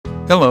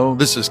Hello,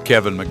 this is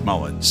Kevin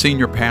McMullen,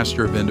 Senior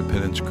Pastor of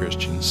Independence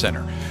Christian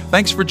Center.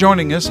 Thanks for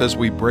joining us as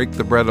we break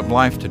the bread of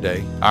life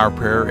today. Our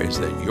prayer is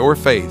that your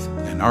faith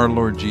in our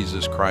Lord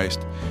Jesus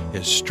Christ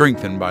is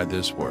strengthened by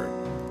this word.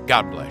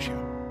 God bless you.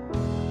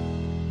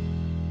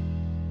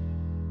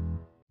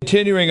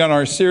 Continuing on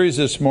our series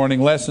this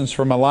morning, Lessons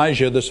from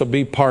Elijah, this will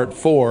be part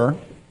 4.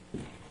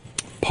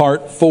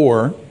 Part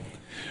 4.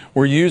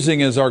 We're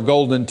using as our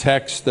golden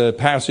text the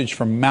passage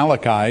from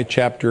Malachi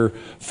chapter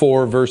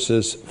 4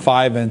 verses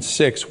 5 and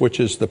 6, which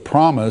is the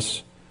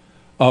promise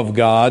of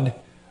God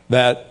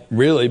that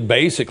really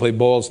basically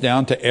boils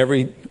down to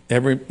every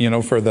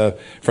for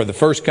the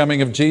first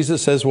coming of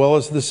Jesus as well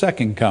as the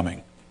second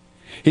coming.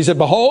 He said,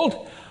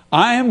 "Behold,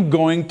 I am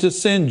going to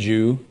send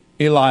you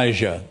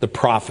Elijah, the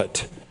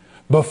prophet,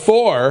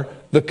 before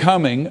the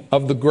coming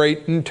of the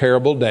great and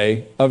terrible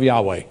day of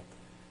Yahweh."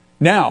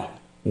 Now,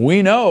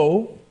 we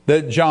know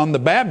that John the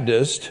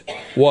Baptist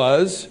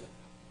was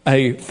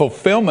a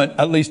fulfillment,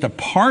 at least a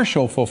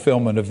partial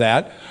fulfillment of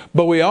that.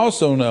 But we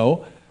also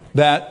know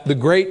that the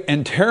great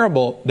and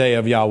terrible day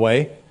of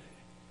Yahweh,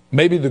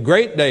 maybe the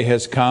great day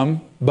has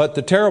come, but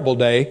the terrible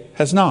day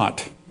has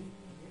not.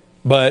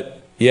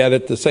 But yet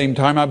at the same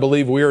time, I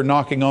believe we are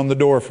knocking on the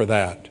door for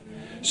that.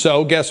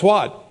 So guess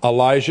what?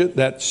 Elijah,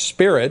 that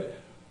spirit,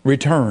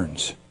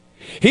 returns.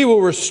 He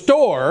will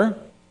restore,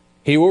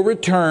 he will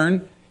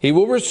return, he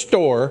will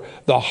restore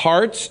the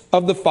hearts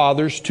of the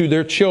fathers to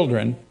their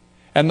children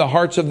and the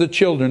hearts of the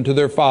children to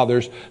their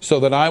fathers,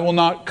 so that I will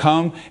not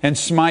come and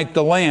smite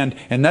the land.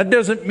 And that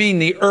doesn't mean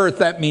the earth.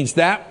 That means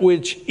that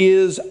which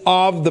is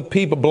of the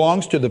people,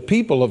 belongs to the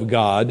people of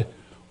God,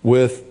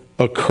 with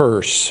a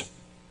curse.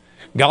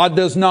 God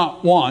does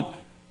not want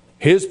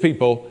His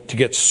people to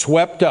get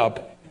swept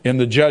up in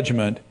the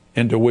judgment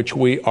into which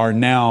we are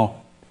now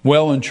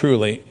well and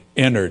truly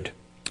entered.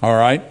 All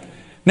right?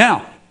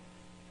 Now,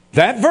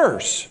 that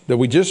verse that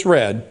we just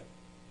read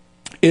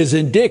is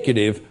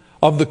indicative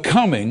of the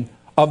coming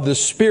of the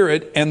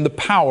spirit and the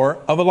power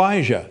of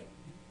Elijah.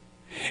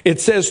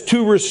 It says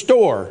to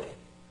restore.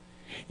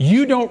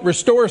 You don't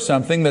restore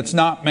something that's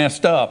not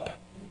messed up.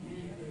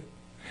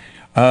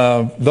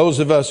 Those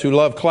of us who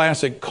love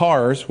classic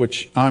cars,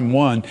 which I'm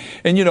one,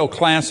 and you know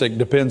classic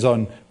depends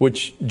on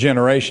which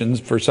generations.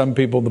 For some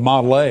people, the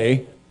Model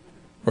A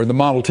or the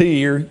Model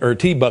T or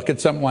T bucket,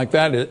 something like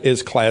that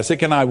is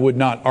classic, and I would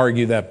not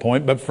argue that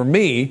point. But for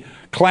me,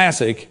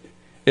 classic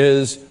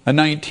is a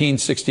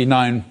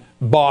 1969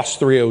 Boss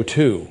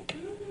 302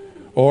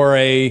 or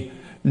a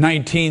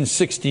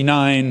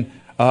 1969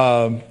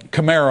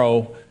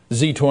 Camaro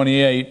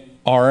Z28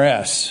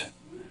 RS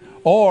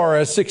or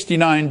a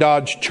 69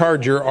 Dodge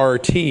Charger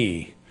RT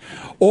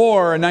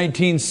or a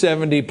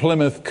 1970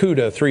 Plymouth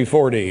Cuda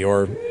 340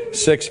 or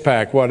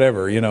six-pack,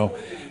 whatever,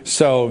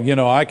 So,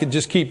 I could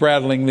just keep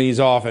rattling these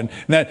off. And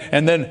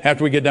then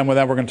after we get done with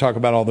that, we're going to talk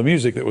about all the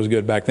music that was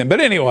good back then. But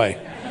anyway,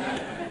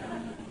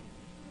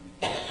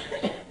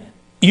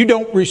 you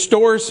don't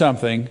restore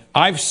something.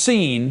 I've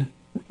seen,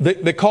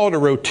 they call it a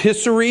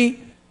rotisserie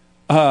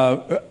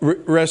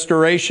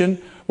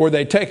restoration, where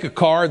they take a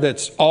car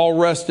that's all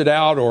rusted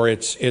out, or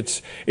it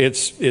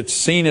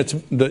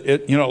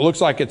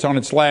looks like it's on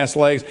its last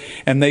legs,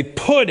 and they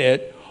put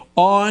it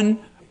on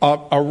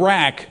a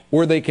rack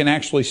where they can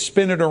actually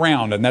spin it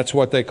around, and that's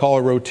what they call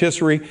a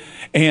rotisserie.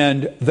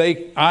 And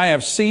I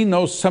have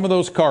seen some of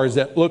those cars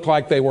that look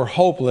like they were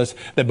hopeless,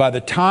 that by the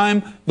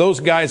time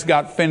those guys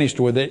got finished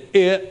with it,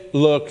 it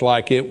looked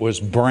like it was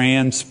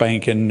brand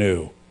spanking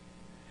new.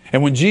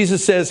 And when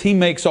Jesus says He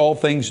makes all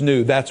things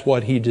new, that's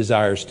what He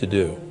desires to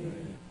do.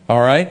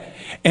 All right?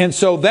 And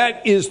so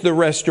that is the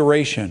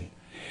restoration.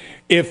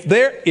 If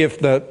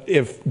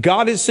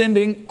God is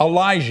sending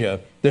Elijah,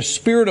 the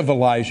spirit of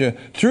Elijah,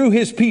 through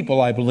His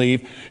people, I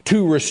believe,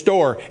 to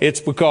restore,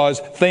 it's because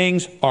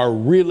things are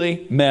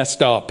really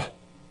messed up.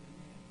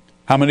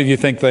 How many of you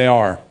think they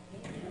are?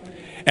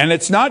 And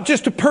it's not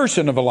just a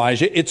person of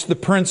Elijah, it's the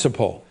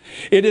principle.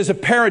 It is a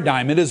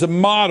paradigm, it is a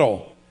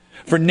model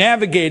for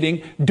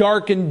navigating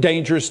dark and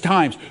dangerous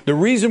times. The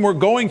reason we're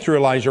going through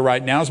Elijah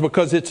right now is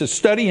because it's a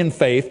study in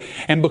faith,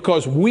 and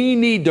because we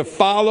need to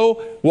follow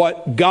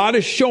what God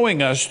is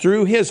showing us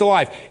through His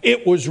life.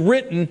 It was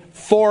written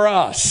for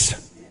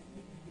us.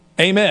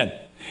 Amen.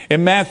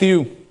 In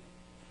Matthew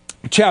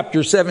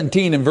chapter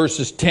 17 and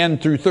verses 10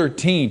 through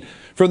 13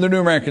 from the New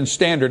American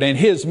Standard, and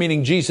His,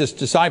 meaning Jesus'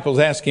 disciples,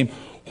 asked Him,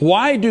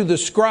 "Why do the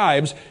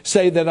scribes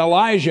say that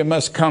Elijah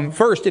must come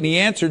first?" And He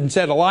answered and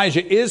said,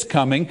 "Elijah is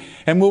coming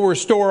and will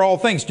restore all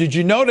things." Did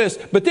you notice?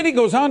 But then He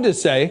goes on to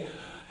say,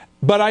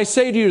 "But I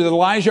say to you that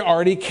Elijah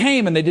already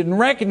came, and they didn't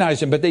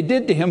recognize Him, but they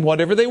did to Him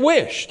whatever they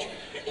wished.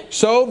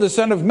 So the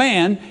Son of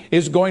Man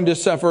is going to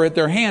suffer at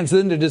their hands."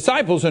 Then the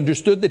disciples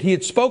understood that He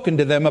had spoken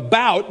to them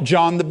about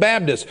John the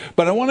Baptist.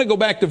 But I want to go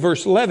back to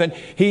verse 11.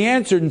 He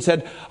answered and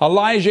said,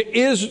 "Elijah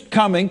is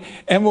coming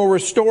and will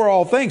restore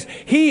all things."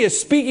 He is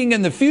speaking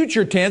in the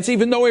future tense,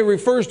 even though He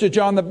refers to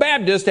John the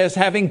Baptist as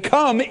having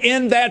come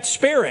in that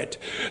spirit.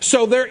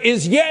 So there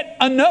is yet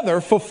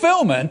another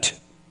fulfillment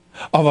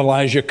of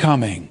Elijah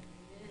coming.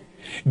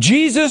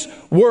 Jesus'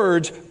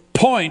 words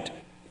point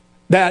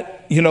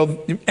that, you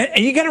know,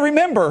 and you got to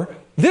remember,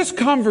 this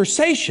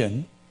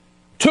conversation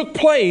took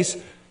place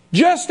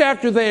just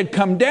after they had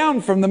come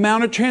down from the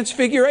Mount of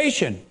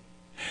Transfiguration.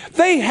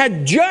 They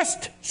had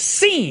just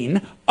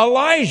seen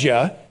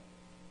Elijah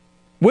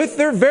with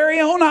their very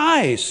own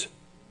eyes.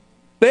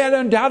 They had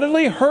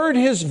undoubtedly heard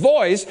his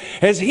voice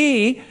as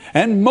he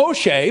and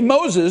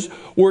Moses,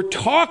 were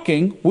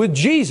talking with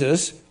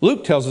Jesus.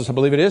 Luke tells us, I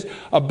believe it is,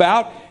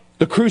 about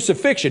the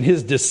crucifixion,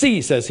 his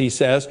decease, as he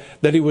says,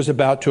 that he was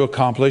about to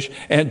accomplish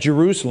at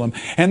Jerusalem.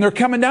 And they're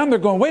coming down, they're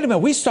going, wait a minute,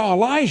 we saw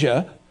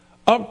Elijah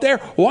up there.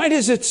 Why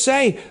does it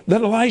say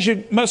that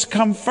Elijah must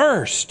come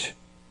first?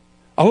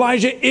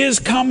 Elijah is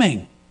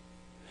coming.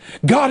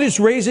 God is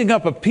raising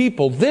up a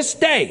people this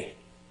day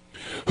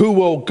who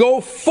will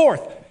go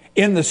forth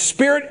in the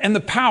spirit and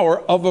the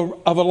power of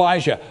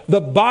Elijah,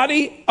 the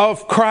body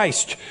of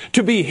Christ,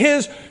 to be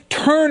his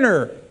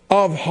turner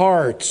of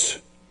hearts,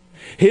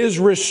 his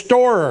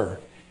restorer.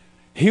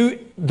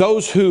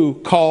 Those who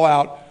call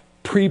out,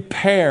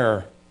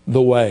 prepare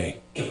the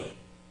way.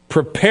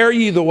 Prepare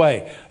ye the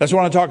way. That's what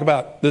I want to talk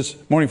about this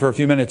morning for a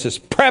few minutes, is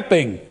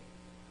prepping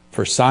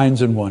for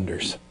signs and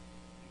wonders.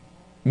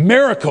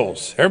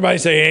 Miracles. Everybody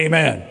say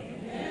amen.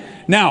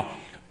 Amen. Now,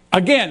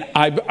 again,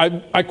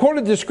 I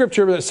quoted this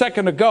scripture a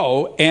second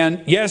ago,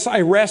 and yes,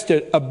 I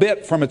wrested a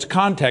bit from its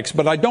context,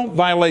 but I don't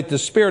violate the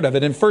spirit of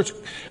it in 1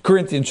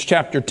 Corinthians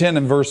chapter 10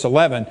 and verse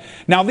 11.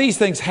 Now, these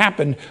things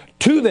happened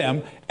to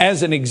them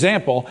as an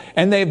example,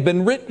 and they've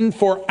been written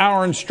for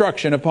our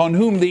instruction, upon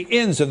whom the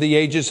ends of the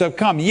ages have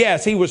come.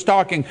 Yes, he was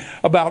talking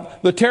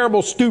about the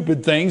terrible,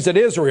 stupid things that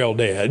Israel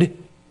did.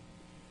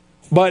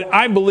 But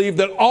I believe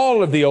that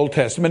all of the Old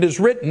Testament is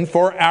written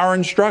for our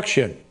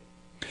instruction.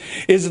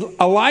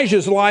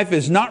 Elijah's life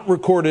is not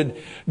recorded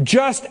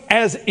just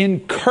as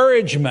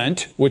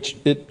encouragement, which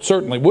it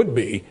certainly would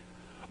be,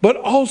 but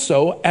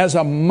also as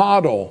a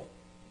model,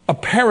 a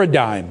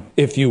paradigm,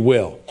 if you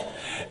will.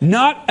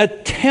 Not a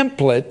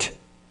template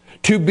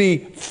to be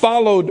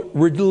followed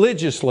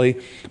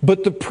religiously,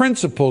 but the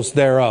principles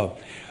thereof.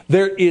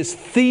 There is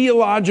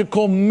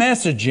theological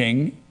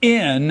messaging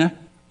in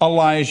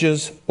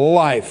Elijah's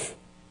life.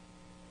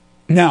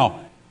 Now,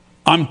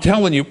 I'm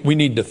telling you, we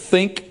need to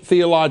think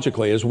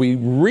theologically. As we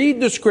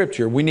read the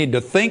scripture, we need to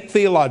think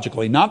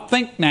theologically, not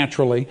think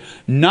naturally,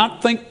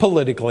 not think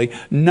politically,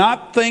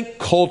 not think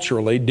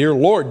culturally. Dear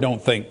Lord,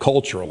 don't think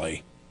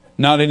culturally.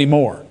 Not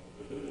anymore.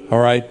 All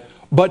right?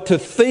 But to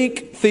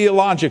think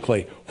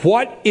theologically.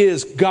 What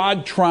is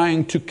God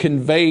trying to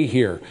convey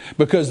here?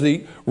 Because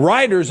the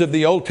writers of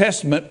the Old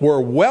Testament were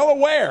well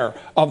aware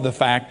of the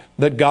fact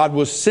that God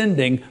was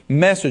sending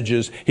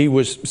messages.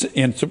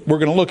 And so we're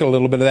going to look at a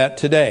little bit of that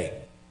today.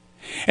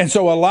 And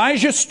so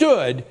Elijah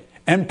stood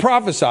and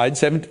prophesied,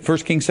 1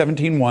 Kings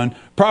 17:1,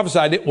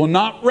 prophesied, it will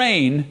not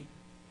rain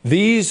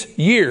these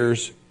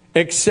years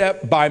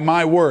except by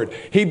my word.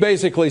 He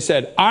basically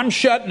said, I'm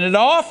shutting it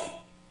off,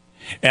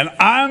 and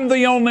I'm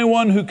the only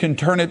one who can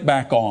turn it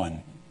back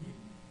on.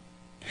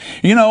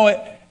 You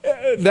know,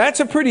 that's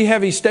a pretty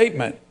heavy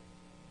statement.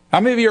 How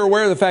many of you are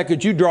aware of the fact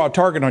that you draw a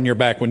target on your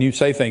back when you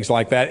say things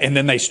like that, and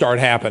then they start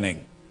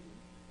happening?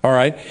 All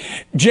right.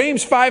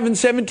 James 5 and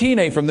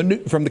 17a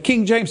from the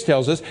King James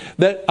tells us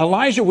that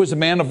Elijah was a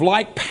man of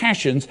like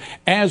passions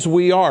as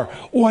we are.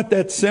 What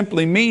that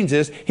simply means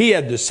is he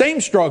had the same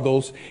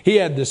struggles, he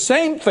had the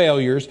same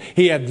failures,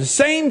 he had the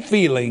same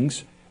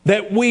feelings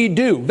that we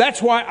do.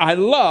 That's why I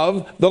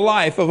love the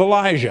life of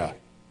Elijah,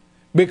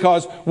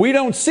 because we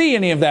don't see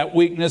any of that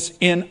weakness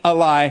in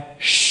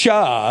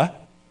Elisha,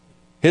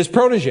 his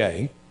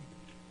protege,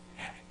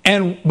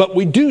 but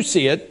we do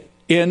see it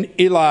in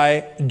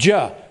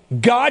Elijah.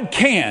 God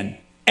can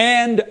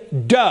and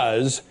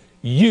does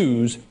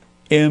use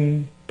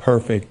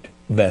imperfect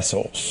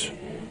vessels.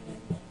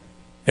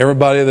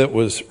 Everybody that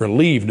was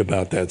relieved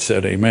about that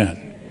said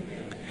amen.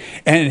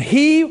 And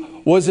he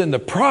was in the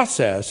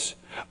process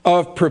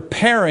of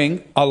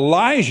preparing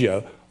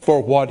Elijah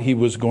for what he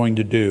was going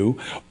to do,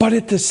 but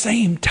at the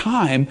same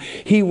time,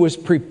 he was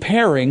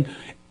preparing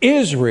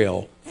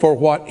Israel for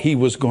what he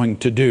was going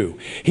to do.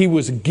 He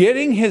was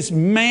getting his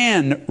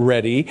man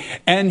ready,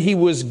 and he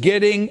was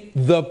getting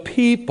the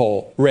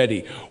people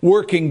ready,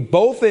 working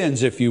both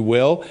ends, if you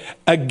will,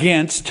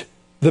 against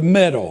the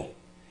middle.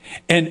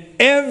 And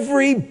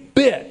every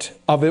bit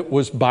of it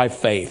was by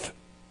faith,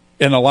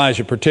 in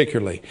Elijah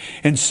particularly.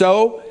 And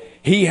so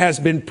he has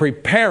been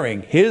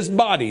preparing his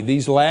body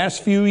these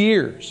last few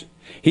years.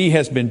 He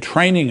has been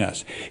training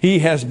us. He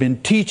has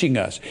been teaching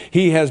us.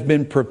 He has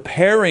been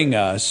preparing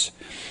us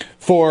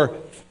for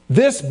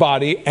this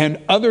body and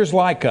others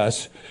like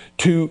us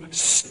to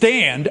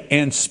stand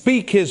and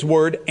speak his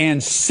word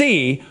and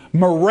see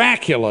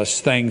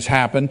miraculous things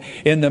happen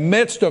in the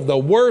midst of the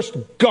worst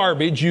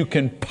garbage you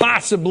can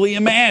possibly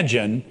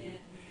imagine,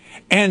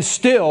 and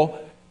still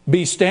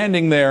be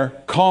standing there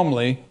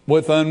calmly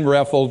with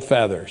unruffled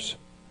feathers.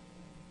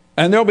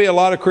 And there'll be a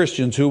lot of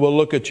Christians who will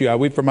look at you. I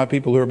weep for my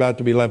people who are about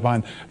to be left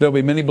behind. There'll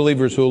be many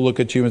believers who will look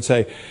at you and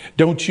say,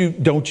 don't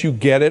you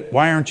get it?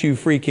 Why aren't you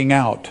freaking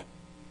out?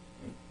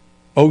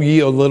 O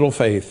ye of little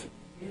faith,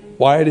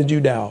 why did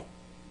you doubt?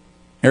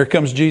 Here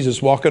comes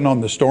Jesus walking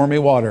on the stormy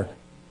water.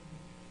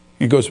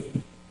 He goes,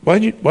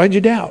 why'd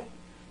you doubt?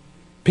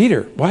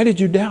 Peter, why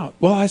did you doubt?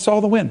 Well, I saw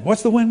the wind.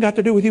 What's the wind got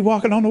to do with you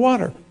walking on the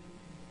water?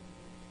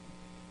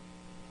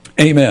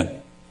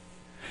 Amen.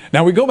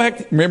 Now we go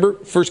back, remember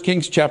 1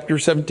 Kings chapter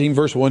 17,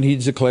 verse 1, he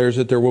declares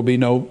that there will be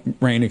no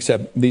rain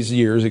except these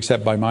years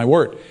except by my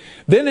word.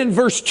 Then in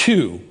verse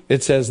 2,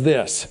 it says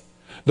this,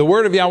 the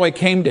word of Yahweh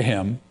came to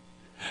him,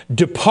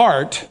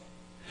 depart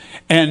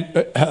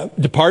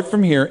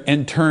from here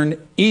and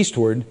turn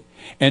eastward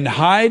and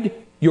hide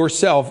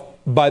yourself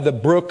by the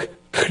brook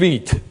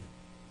Crete,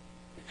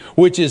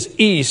 which is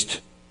east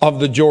of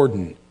the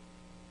Jordan.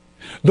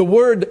 The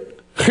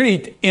word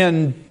Crete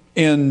in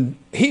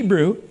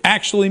Hebrew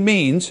actually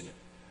means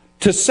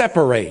to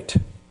separate.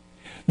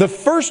 The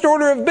first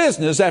order of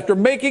business after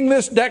making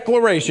this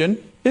declaration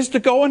is to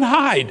go and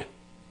hide.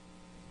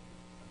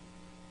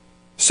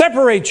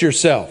 Separate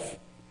yourself.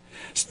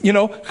 You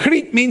know,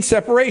 Crete means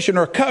separation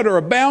or a cut or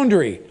a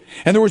boundary.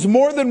 And there was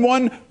more than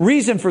one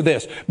reason for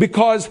this,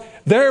 because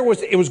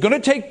it was going to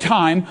take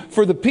time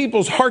for the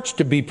people's hearts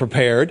to be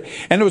prepared.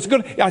 And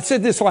I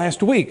said this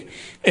last week,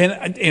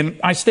 and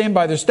I stand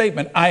by the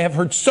statement. I have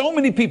heard so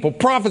many people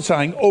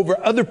prophesying over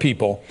other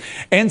people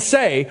and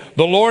say,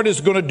 the Lord is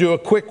going to do a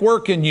quick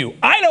work in you.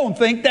 I don't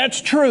think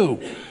that's true.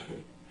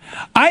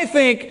 I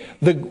think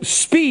the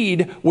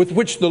speed with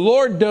which the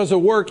Lord does a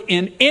work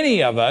in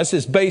any of us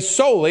is based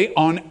solely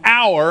on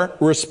our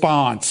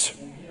response.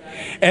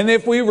 And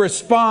if we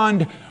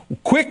respond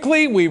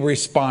quickly, we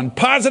respond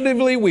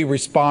positively, we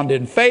respond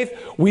in faith,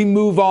 we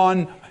move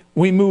on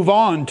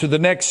to the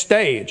next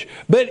stage.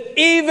 But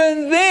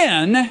even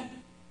then,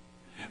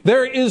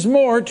 there is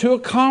more to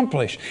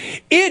accomplish.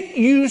 It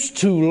used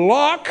to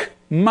lock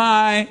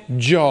my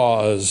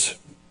jaws.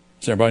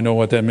 Does everybody know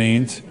what that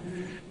means?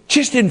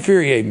 Just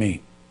infuriate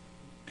me.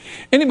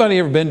 Anybody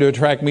ever been to a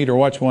track meet or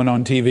watch one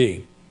on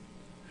TV?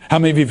 How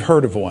many of you have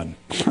heard of one?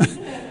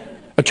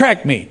 A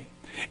track meet.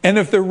 And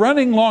if they're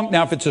running long,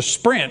 now if it's a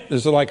sprint,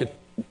 this is like a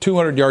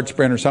 200-yard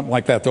sprint or something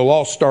like that, they'll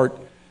all start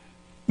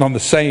on the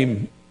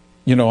same,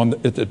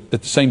 at the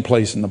same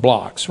place in the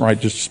blocks, right?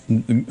 Just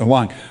a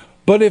line.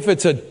 But if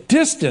it's a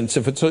distance,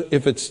 if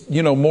it's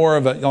more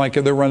of a, like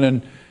they're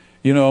running,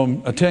 a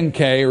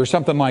 10K or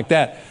something like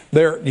that,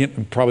 they're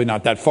probably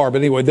not that far, but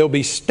anyway, they'll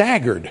be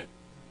staggered,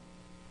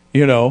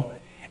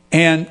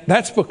 and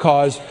that's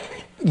because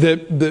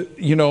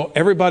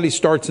everybody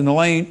starts in the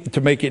lane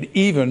to make it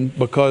even,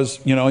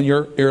 because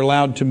you're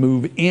allowed to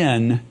move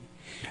in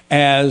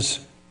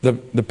as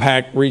the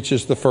pack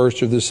reaches the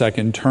first or the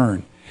second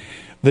turn.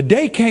 The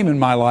day came in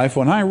my life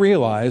when I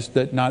realized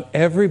that not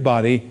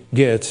everybody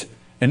gets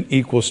an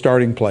equal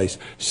starting place.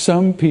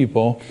 Some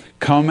people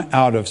come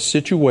out of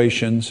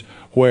situations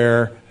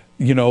where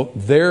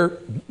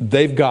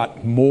they've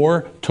got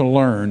more to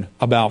learn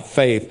about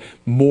faith,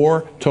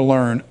 more to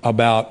learn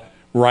about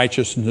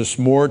righteousness,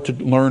 more to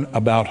learn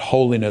about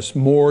holiness,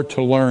 more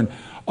to learn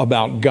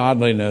about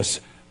godliness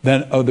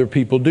than other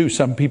people do.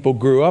 Some people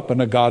grew up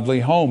in a godly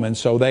home, and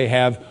so they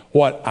have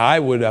what I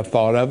would have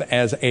thought of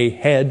as a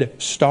head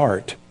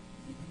start.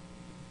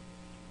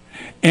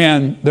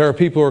 And there are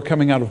people who are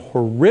coming out of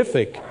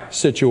horrific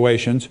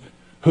situations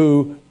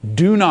who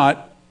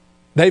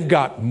they've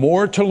got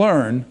more to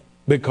learn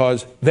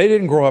because they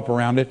didn't grow up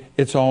around it.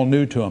 It's all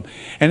new to them.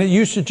 And it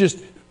used to just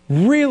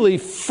really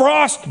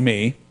frost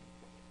me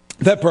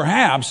that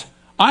perhaps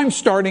I'm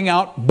starting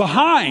out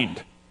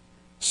behind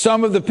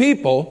some of the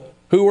people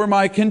who were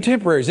my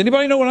contemporaries.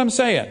 Anybody know what I'm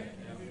saying?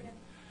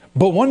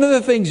 But one of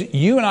the things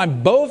you and I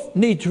both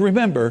need to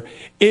remember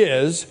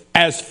is,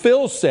 as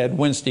Phil said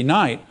Wednesday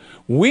night,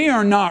 we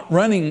are not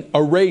running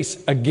a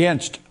race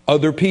against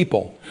other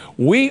people.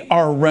 We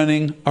are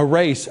running a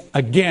race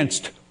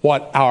against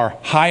what our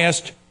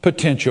highest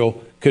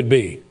potential could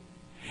be.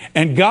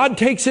 And God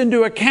takes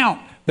into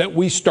account that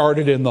we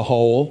started in the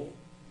hole,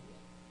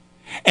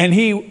 and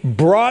He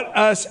brought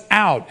us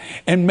out.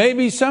 And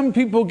maybe some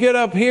people get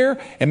up here,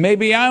 and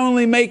maybe I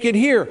only make it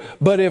here.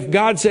 But if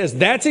God says,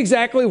 that's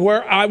exactly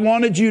where I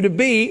wanted you to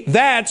be,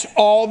 that's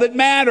all that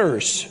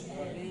matters.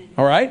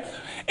 All right?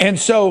 And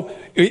so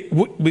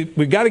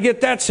we've got to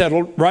get that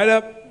settled right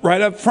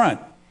up front.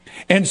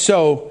 And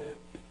so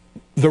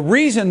the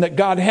reason that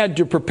God had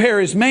to prepare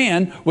His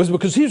man was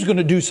because He was going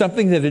to do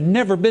something that had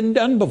never been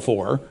done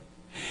before.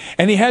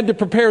 And He had to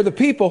prepare the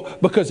people,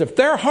 because if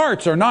their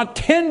hearts are not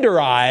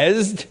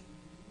tenderized,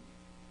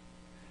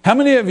 how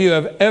many of you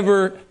have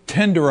ever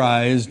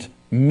tenderized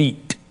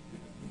meat?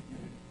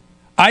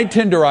 I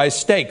tenderize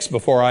steaks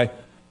before I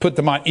put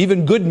them on,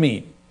 even good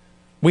meat.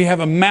 We have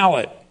a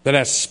mallet that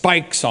has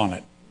spikes on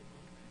it.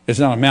 It's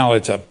not a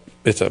mallet,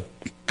 it's a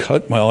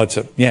cut. Well, I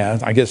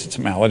guess it's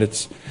a mallet.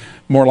 It's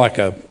more like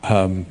a,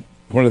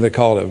 what do they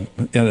call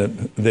it?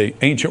 The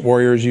ancient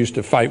warriors used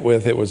to fight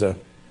with. It was a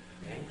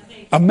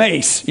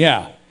mace,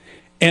 yeah.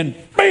 And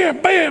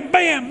bam, bam,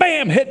 bam,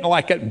 bam, hitting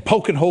like it and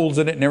poking holes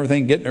in it and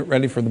everything, getting it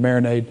ready for the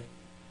marinade.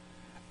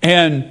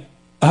 And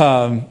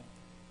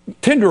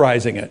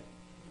tenderizing it.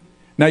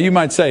 Now you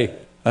might say,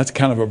 That's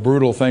kind of a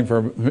brutal thing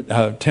for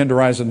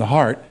tenderizing the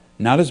heart.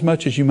 Not as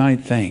much as you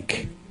might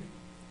think.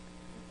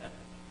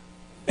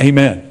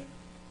 Amen.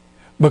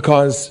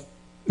 Because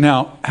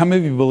now, how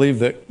many of you believe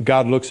that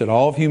God looks at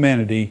all of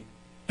humanity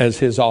as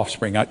His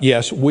offspring?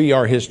 Yes, we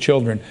are His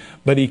children,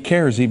 but He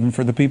cares even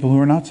for the people who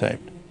are not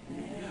saved.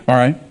 All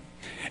right?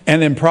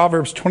 And in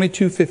Proverbs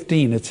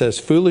 22:15, it says,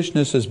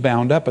 foolishness is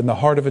bound up in the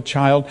heart of a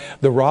child.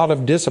 The rod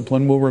of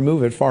discipline will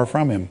remove it far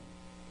from him.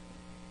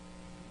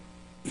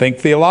 Think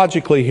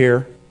theologically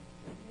here.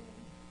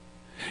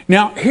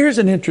 Now, here's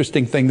an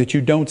interesting thing that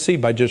you don't see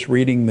by just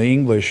reading the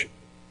English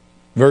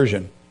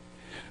version.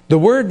 The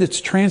word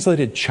that's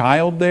translated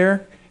child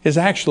there is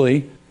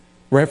actually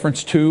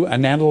reference to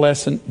an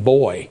adolescent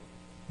boy,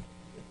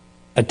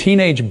 a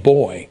teenage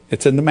boy.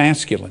 It's in the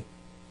masculine.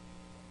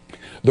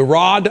 The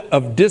rod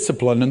of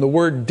discipline, and the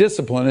word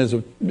discipline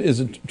is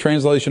a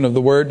translation of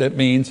the word that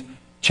means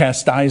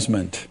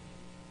chastisement.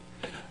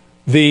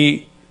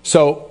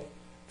 So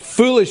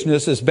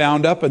foolishness is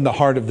bound up in the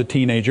heart of the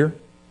teenager,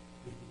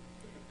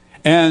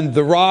 and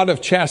the rod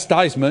of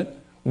chastisement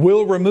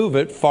will remove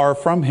it far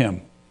from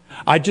him.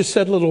 I just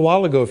said a little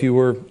while ago, if you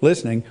were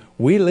listening,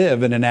 we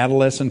live in an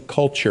adolescent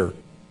culture.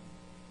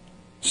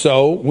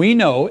 So we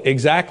know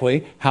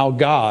exactly how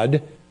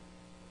God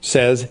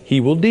says He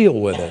will deal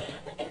with it.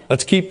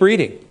 Let's keep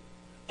reading.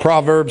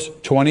 Proverbs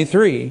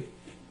 23,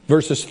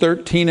 verses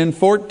 13 and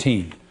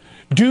 14.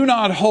 Do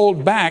not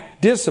hold back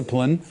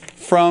discipline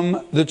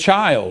from the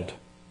child.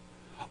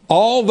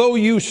 Although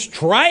you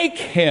strike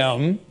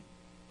him,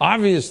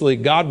 obviously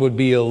God would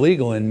be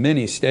illegal in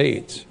many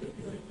states,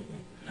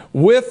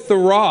 with the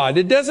rod.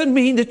 It doesn't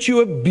mean that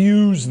you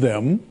abuse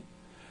them,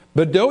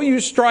 but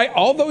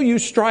although you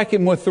strike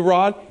him with the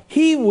rod,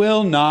 he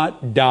will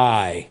not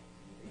die.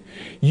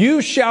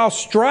 You shall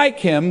strike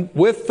him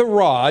with the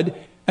rod,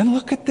 and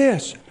look at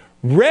this,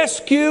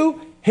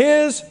 rescue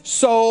his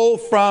soul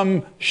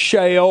from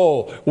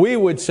Sheol. We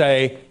would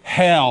say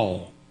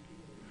hell.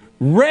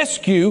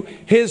 Rescue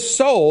his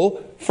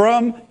soul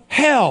from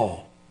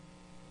hell.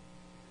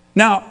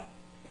 Now,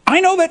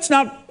 I know that's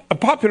not a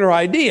popular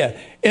idea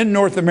in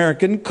North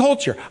American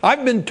culture.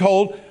 I've been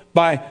told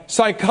by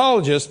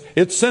psychologists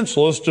it's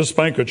senseless to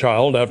spank a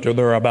child after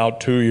they're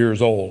about 2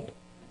 years old.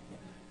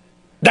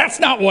 That's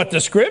not what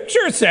the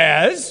Scripture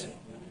says.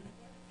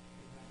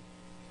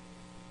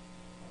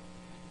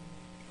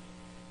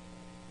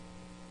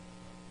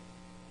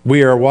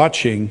 We are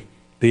watching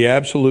the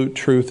absolute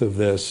truth of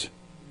this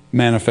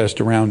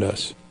manifest around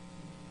us.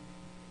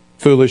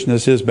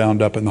 Foolishness is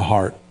bound up in the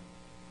heart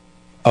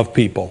of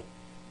people.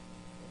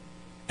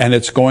 And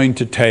it's going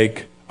to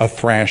take a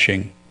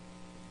thrashing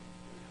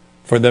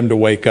for them to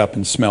wake up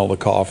and smell the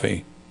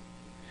coffee.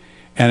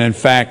 And in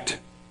fact,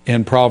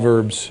 in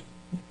Proverbs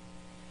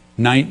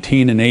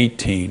 19 and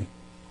 18,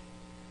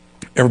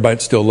 everybody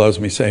that still loves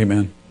me, say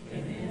amen.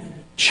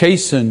 Amen.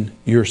 Chasten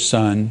your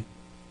son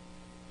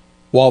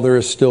while there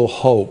is still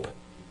hope,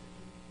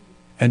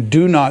 and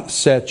do not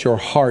set your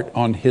heart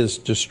on his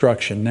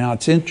destruction. Now,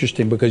 it's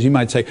interesting because you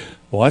might say,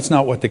 well, that's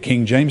not what the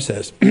King James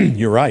says.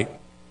 You're right.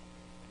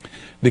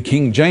 The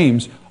King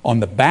James, on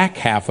the back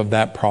half of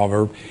that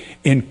proverb,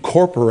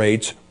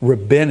 incorporates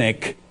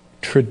rabbinic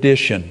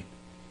tradition.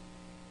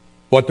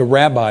 What the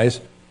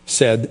rabbis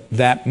said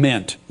that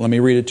meant. Let me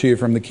read it to you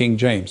from the King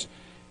James.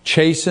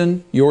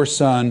 Chasten your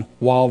son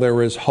while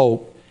there is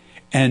hope,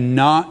 and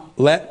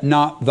let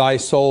not thy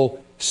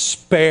soul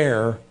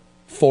spare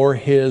for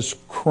his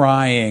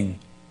crying.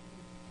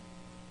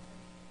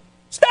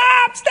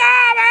 Stop!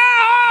 Stop!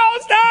 Oh,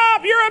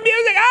 stop! You're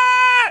abusing!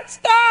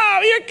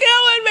 Stop! You're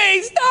killing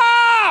me!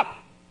 Stop!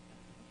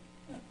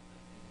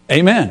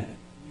 Amen.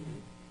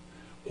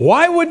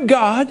 Why would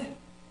God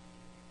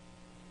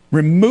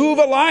remove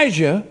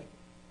Elijah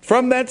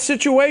from that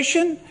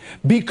situation?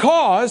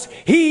 Because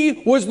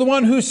he was the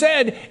one who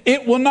said,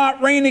 it will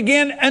not rain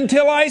again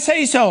until I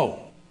say so.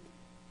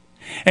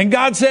 And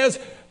God says,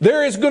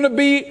 there is going to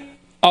be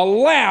a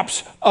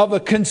lapse of a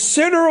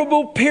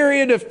considerable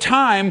period of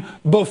time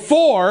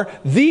before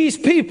these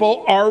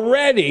people are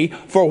ready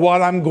for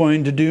what I'm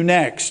going to do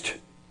next.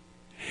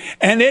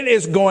 And it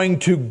is going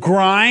to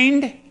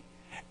grind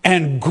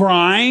and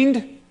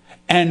grind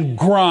and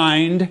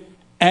grind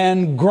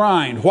and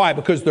grind. Why?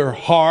 Because they're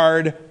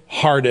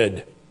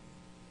hard-hearted.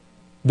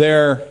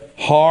 They're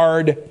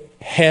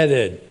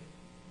hard-headed.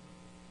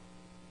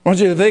 I want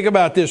you to think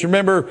about this.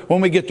 Remember when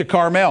we get to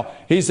Carmel,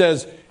 he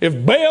says,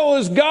 if Baal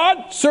is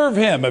God, serve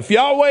him. If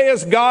Yahweh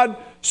is God,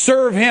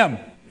 serve him.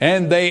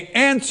 And they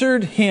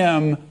answered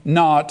him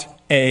not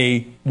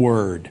a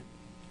word.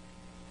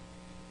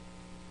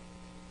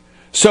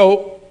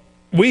 So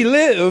we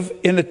live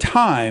in a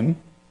time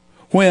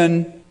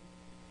when,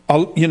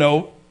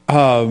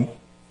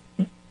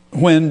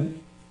 when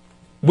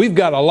we've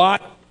got a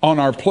lot on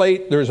our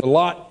plate, there's a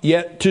lot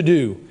yet to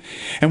do.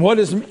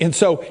 And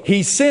so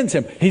he sends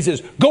him. He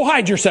says, go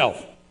hide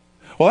yourself.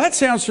 Well, that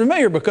sounds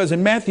familiar because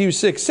in Matthew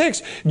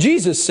 6:6,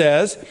 Jesus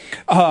says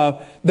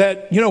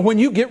that, when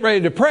you get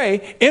ready to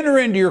pray, enter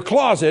into your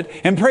closet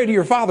and pray to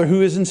your Father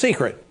who is in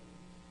secret.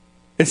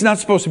 It's not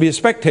supposed to be a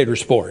spectator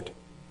sport.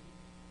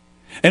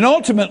 And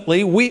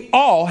ultimately, we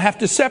all have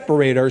to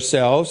separate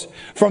ourselves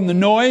from the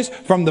noise,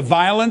 from the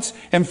violence,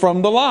 and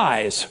from the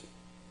lies.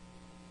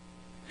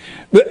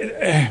 But,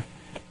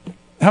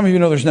 how many of you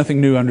know there's nothing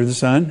new under the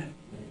sun?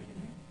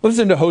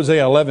 Listen to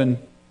Hosea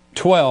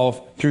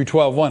 11:12 through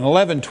 12:1.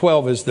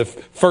 11:12 is the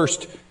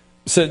first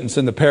sentence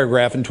in the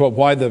paragraph, and 12.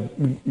 Why the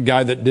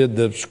guy that did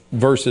the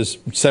verses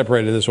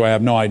separated this way, I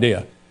have no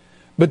idea.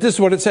 But this is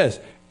what it says.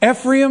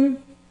 Ephraim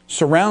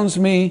surrounds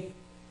me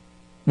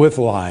with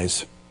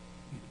lies,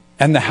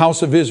 and the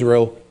house of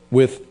Israel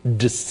with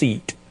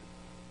deceit.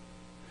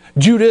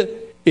 Judah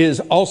is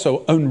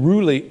also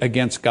unruly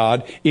against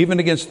God, even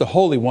against the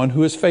Holy One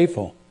who is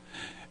faithful.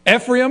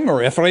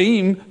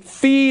 Ephraim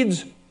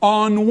feeds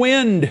on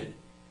wind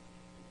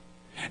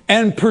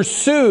and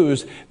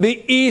pursues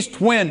the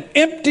east wind.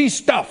 Empty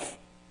stuff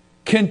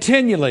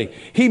continually.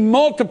 He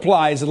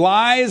multiplies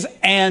lies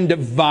and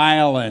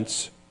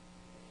violence.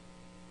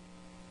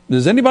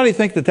 Does anybody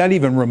think that that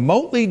even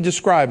remotely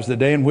describes the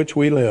day in which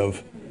we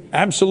live?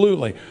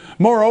 Absolutely.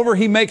 Moreover,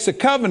 he makes a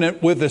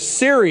covenant with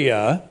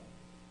Assyria,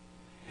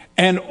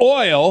 and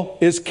oil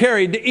is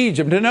carried to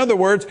Egypt. In other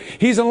words,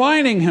 he's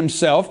aligning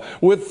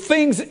himself with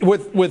things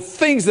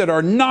that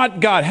are not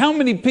God. How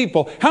many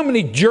people, how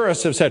many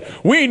jurists have said,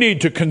 we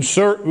need to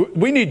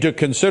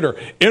consider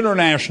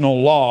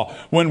international law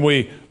when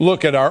we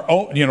look at our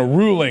own,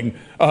 ruling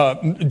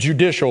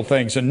judicial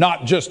things and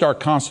not just our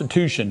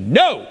Constitution?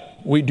 No,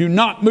 we do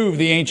not move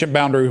the ancient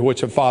boundary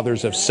which the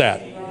fathers have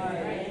set.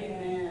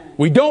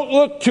 We don't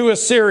look to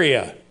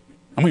Assyria.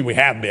 I mean, we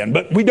have been,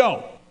 but we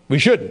don't. We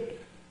shouldn't.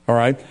 All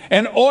right.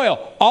 And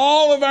oil,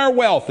 all of our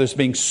wealth is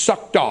being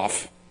sucked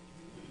off.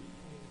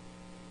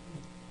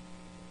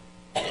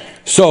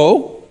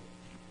 So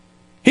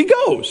he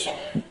goes.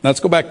 Let's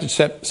go back to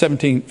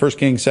 1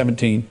 Kings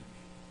 17,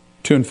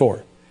 2 and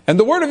 4. And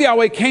the word of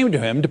Yahweh came to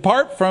him,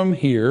 depart from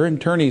here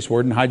and turn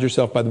eastward and hide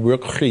yourself by the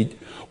brook Chit,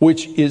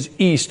 which is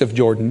east of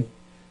Jordan.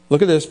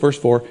 Look at this, verse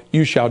 4.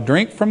 You shall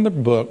drink from the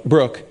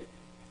brook,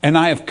 and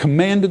I have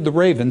commanded the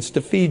ravens to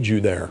feed you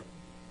there.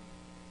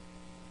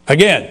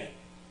 Again,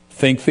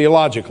 think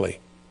theologically,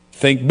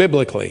 think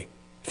biblically,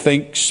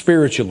 think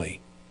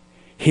spiritually.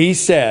 He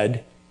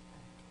said,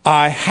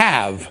 I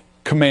have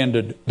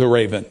commanded the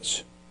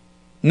ravens,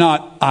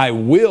 not I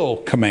will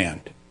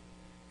command.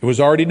 It was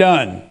already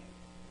done.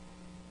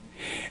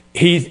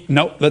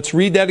 Let's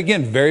read that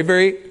again very,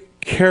 very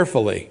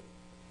carefully,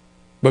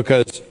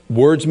 because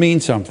words mean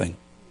something.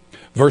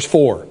 Verse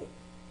 4.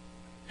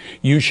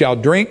 You shall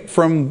drink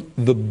from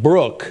the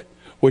brook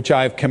which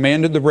I have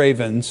commanded the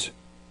ravens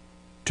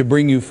to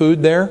bring you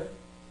food there.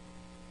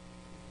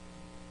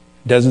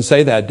 Doesn't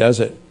say that, does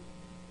it?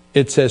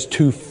 It says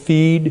to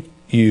feed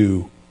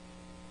you.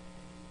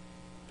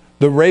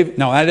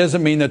 Now, that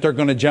doesn't mean that they're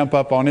going to jump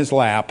up on his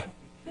lap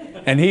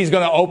and he's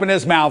going to open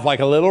his mouth like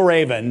a little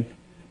raven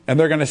and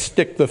they're going to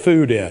stick the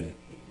food in.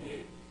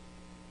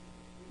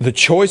 The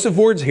choice of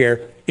words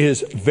here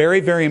is very,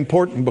 very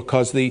important,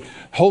 because the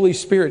Holy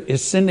Spirit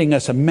is sending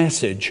us a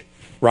message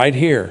right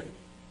here.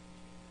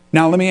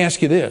 Now, let me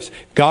ask you this.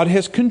 God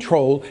has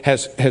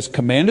has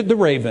commanded the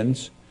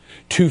ravens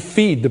to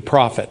feed the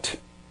prophet,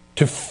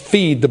 to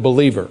feed the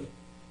believer.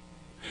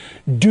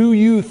 Do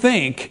you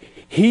think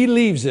he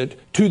leaves it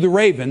to the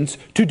ravens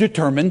to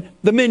determine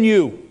the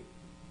menu?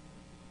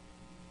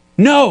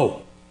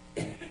 No.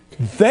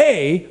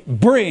 They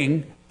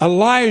bring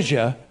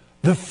Elijah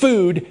the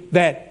food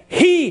that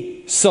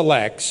he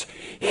selects,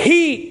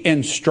 he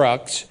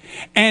instructs,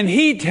 and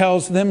he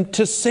tells them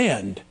to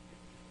send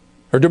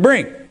or to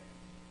bring.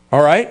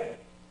 All right?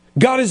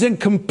 God is in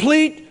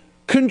complete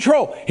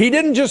control. He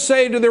didn't just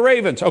say to the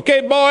ravens,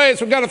 okay,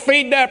 boys, we've got to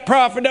feed that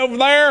prophet over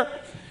there.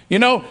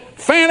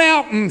 Fan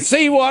out and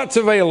see what's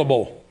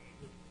available.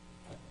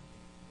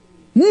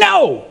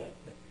 No.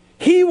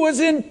 He was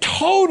in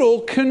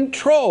total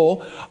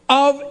control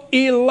of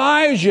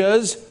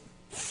Elijah's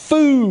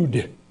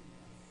food.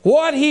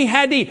 What he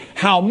had to eat,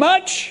 how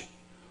much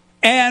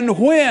and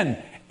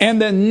when. And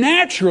then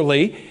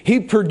naturally, he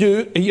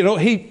produced,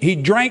 he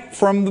drank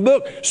from the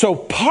brook. So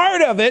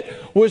part of it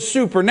was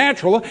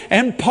supernatural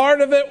and part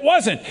of it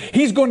wasn't.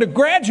 He's going to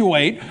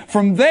graduate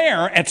from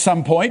there at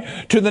some point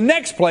to the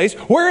next place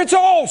where it's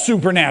all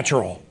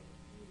supernatural.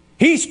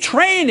 He's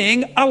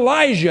training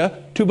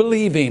Elijah to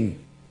believe him,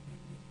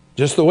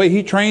 just the way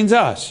he trains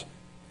us.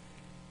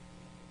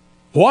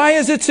 Why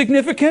is it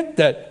significant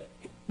that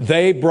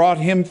they brought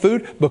him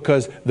food?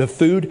 Because the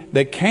food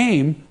that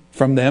came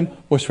from them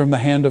was from the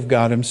hand of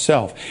God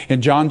himself.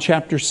 In John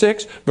chapter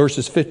 6,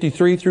 verses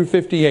 53 through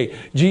 58,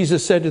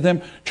 Jesus said to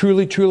them,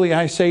 truly, truly,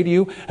 I say to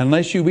you,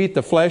 unless you eat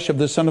the flesh of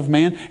the Son of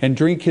Man and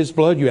drink his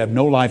blood, you have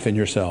no life in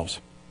yourselves.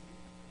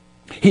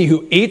 He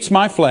who eats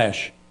my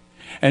flesh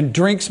and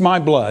drinks my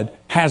blood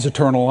has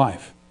eternal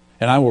life,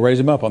 and I will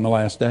raise him up on the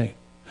last day.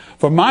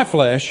 For my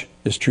flesh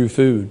is true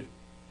food,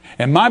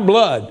 and my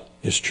blood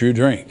is true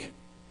drink.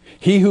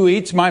 He who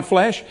eats my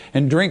flesh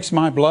and drinks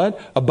my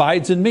blood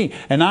abides in me,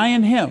 and I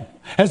in him.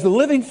 As the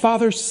living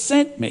Father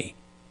sent me,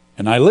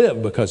 and I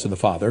live because of the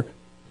Father,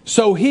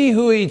 So he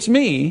who eats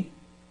me,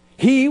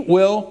 he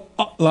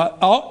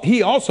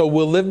also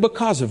will live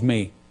because of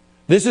me.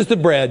 This is the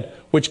bread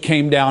which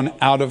came down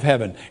out of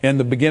heaven. In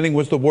the beginning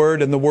was the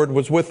Word, and the Word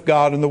was with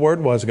God, and the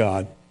Word was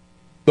God.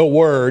 The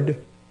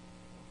Word.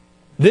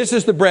 This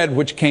is the bread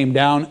which came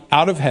down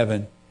out of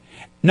heaven,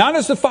 not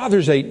as the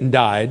fathers ate and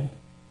died.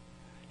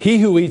 He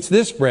who eats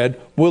this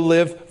bread will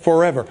live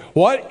forever.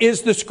 What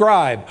is the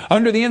scribe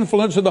under the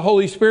influence of the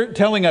Holy Spirit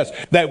telling us?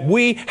 That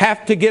we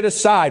have to get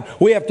aside.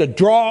 We have to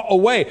draw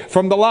away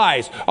from the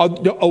lies,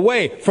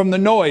 away from the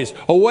noise,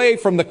 away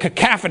from the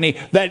cacophony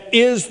that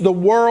is the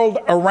world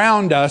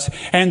around us,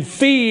 and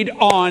feed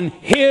on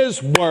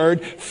His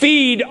Word.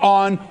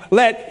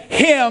 Let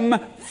Him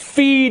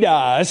feed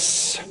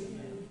us.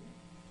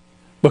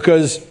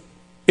 Because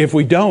if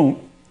we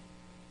don't,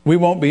 we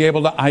won't be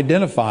able to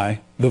identify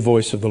the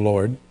voice of the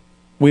Lord.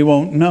 We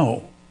won't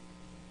know.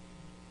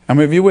 How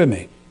many of you with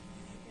me?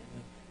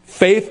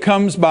 Faith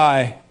comes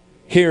by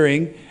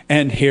hearing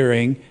and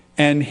hearing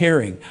and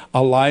hearing.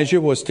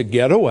 Elijah was to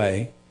get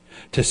away,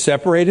 to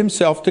separate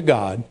himself to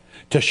God,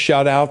 to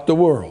shut out the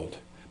world,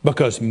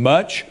 because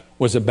much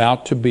was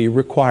about to be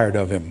required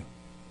of him.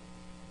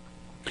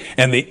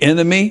 And the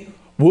enemy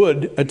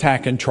would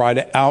attack and try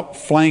to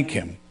outflank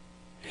him.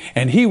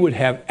 And he would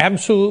have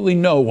absolutely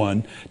no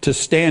one to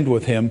stand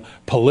with him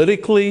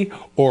politically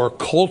or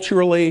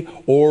culturally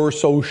or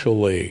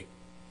socially.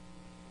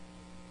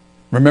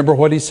 Remember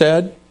what he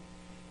said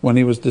when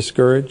he was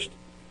discouraged?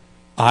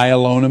 I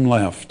alone am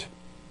left.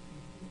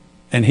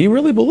 And he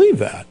really believed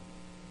that.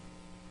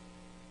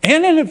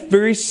 And in a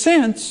very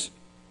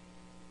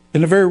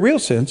real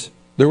sense,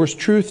 there was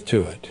truth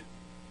to it.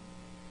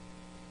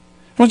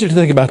 I want you to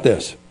think about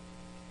this.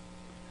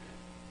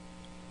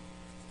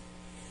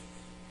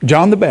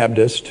 John the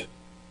Baptist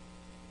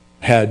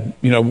had,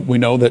 we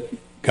know that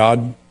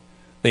God,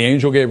 the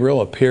angel Gabriel,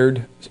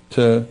 appeared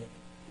to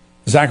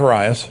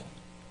Zacharias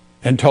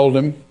and told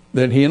him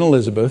that he and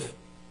Elizabeth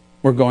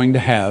were going to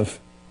have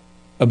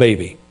a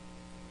baby.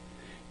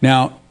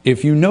 Now,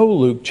 if you know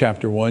Luke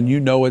chapter 1, you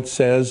know it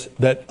says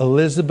that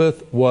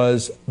Elizabeth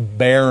was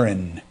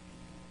barren.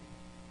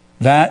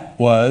 That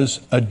was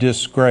a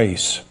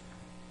disgrace.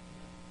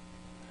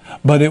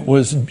 But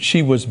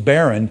she was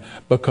barren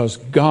because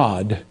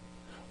God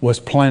was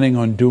planning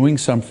on doing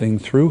something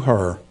through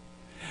her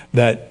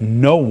that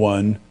no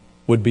one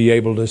would be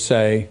able to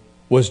say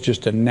was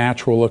just a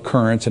natural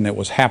occurrence and it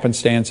was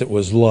happenstance, it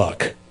was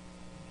luck.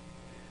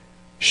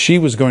 She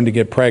was going to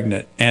get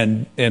pregnant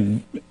and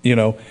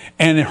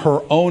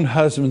her own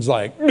husband's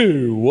like,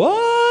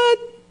 what?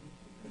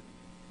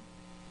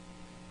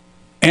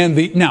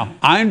 Now,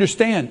 I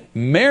understand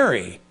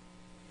Mary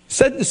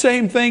said the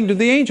same thing to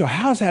the angel.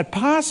 How's that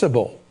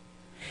possible?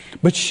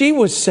 But she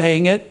was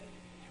saying it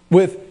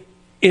with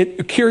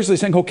curiously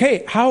saying,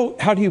 okay,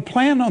 how do you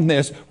plan on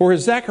this?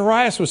 Whereas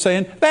Zacharias was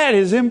saying, that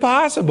is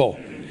impossible.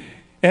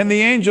 And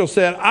the angel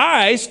said,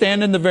 I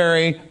stand in the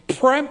very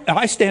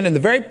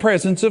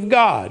presence of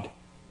God.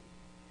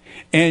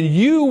 And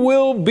you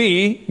will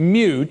be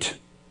mute.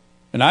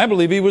 And I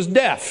believe he was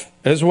deaf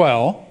as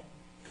well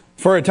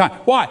for a time.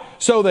 Why?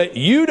 So that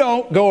you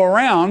don't go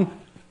around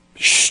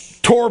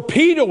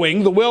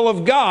torpedoing the will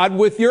of God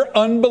with your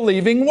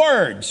unbelieving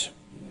words.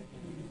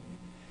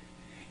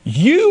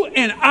 You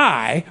and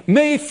I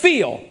may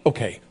feel,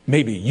 okay,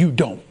 maybe you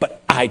don't,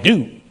 but I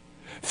do,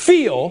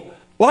 feel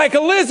like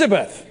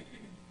Elizabeth.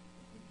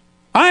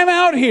 I'm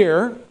out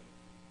here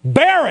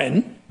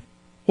barren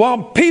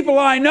while people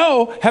I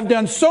know have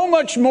done so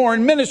much more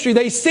in ministry.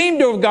 They seem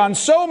to have gone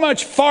so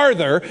much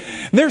farther.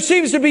 There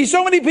seems to be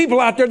so many people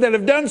out there that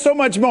have done so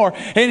much more.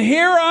 And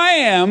here I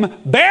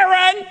am,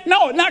 barren.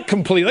 No, not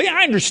completely.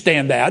 I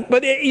understand that.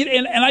 But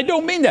and I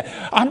don't mean that.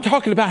 I'm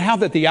talking about how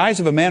that the eyes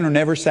of a man are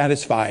never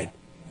satisfied.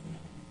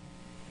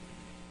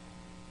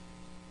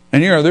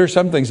 And there's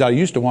some things I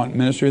used to want in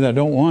ministry that I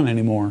don't want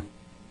anymore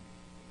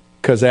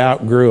because I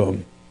outgrew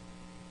them.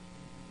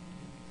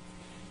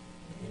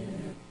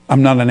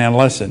 I'm not an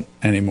adolescent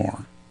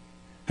anymore.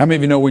 How many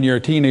of you know when you're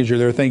a teenager,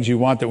 there are things you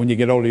want that when you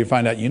get older, you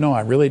find out,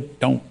 I really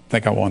don't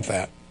think I want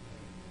that.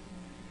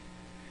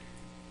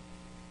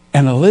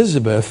 And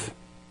Elizabeth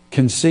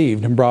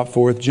conceived and brought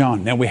forth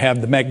John. Now we have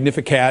the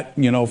Magnificat,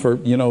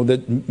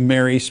 that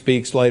Mary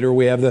speaks later.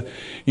 We have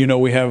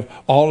we have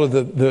all of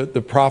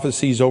the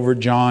prophecies over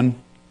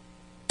John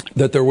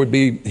that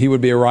he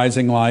would be a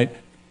rising light.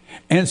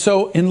 And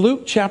so in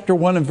Luke chapter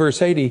 1 and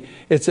verse 80,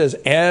 it says,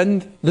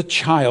 and the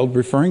child,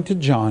 referring to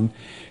John,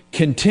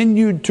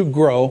 continued to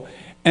grow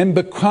and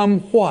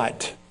become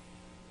what?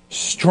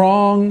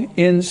 Strong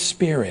in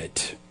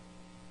spirit.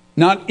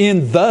 Not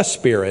in the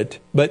spirit,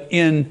 but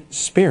in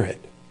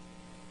spirit.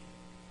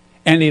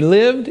 And he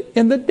lived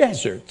in the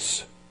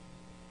deserts,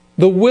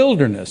 the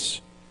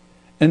wilderness,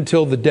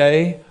 until the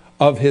day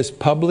of his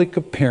public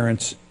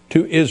appearance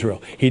to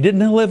Israel. He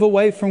didn't live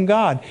away from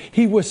God.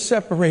 He was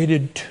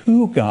separated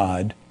to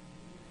God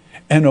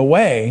and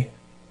away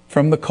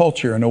from the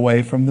culture and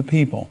away from the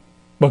people.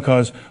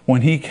 Because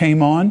when he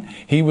came on,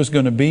 he was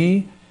going to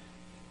be,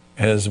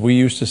 as we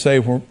used to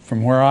say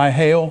from where I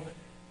hail,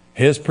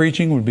 his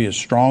preaching would be as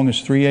strong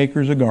as 3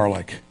 acres of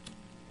garlic.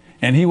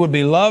 And he would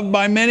be loved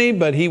by many,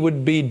 but he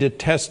would be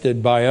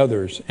detested by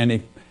others. And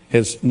he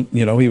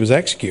was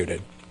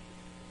executed,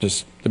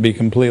 just to be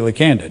completely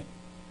candid.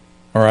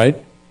 All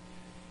right?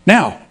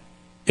 Now,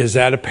 is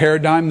that a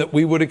paradigm that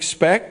we would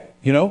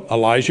expect?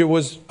 Elijah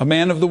was a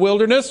man of the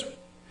wilderness.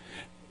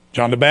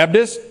 John the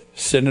Baptist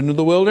sent into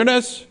the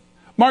wilderness.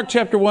 Mark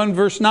chapter 1,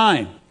 verse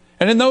 9.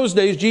 And in those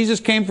days, Jesus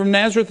came from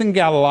Nazareth in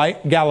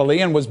Galilee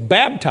and was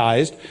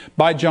baptized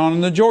by John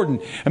in the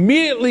Jordan.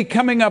 Immediately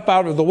coming up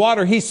out of the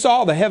water, he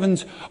saw the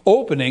heavens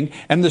opening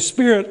and the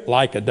Spirit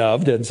like a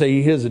dove, doesn't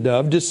say he is a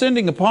dove,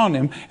 descending upon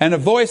him, and a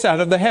voice out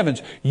of the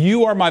heavens,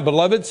 "You are my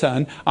beloved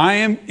Son. I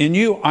am in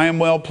you. I am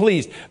well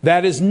pleased."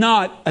 That is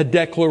not a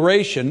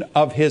declaration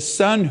of his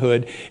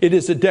sonhood. It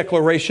is a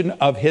declaration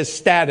of his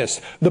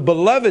status. The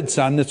beloved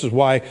Son, this is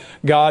why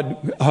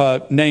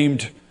God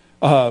named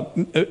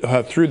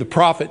through the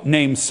prophet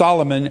named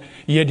Solomon,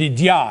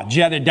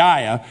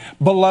 Jedediah,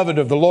 beloved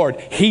of the Lord.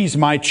 He's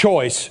my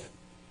choice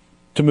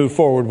to move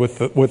forward with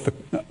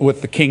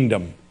the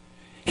kingdom.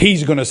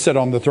 He's going to sit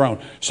on the throne.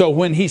 So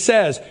when he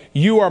says,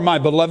 "You are my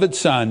beloved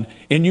Son,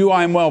 in you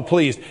I am well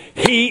pleased,"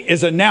 he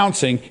is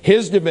announcing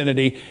his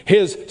divinity,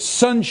 his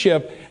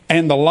sonship,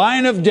 and the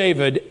line of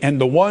David, and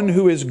the one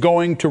who is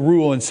going to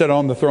rule and sit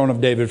on the throne of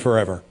David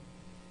forever.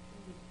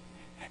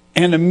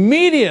 And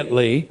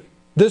immediately,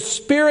 the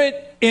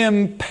Spirit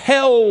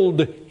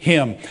impelled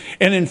him.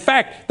 And in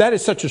fact, that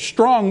is such a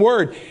strong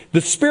word.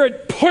 The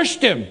Spirit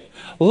pushed him.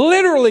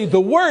 Literally,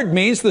 the word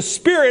means the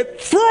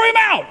Spirit threw him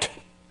out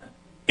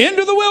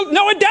into the wilderness.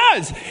 No, it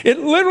does.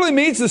 It literally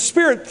means the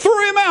Spirit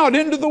threw him out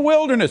into the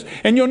wilderness.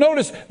 And you'll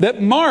notice that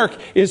Mark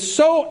is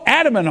so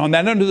adamant on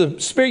that under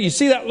the Spirit. You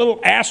see that little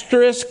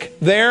asterisk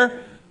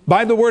there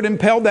by the word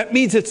impelled? That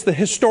means it's the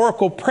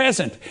historical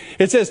present.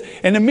 It says,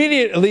 and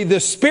immediately the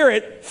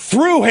Spirit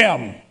threw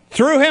him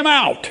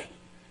out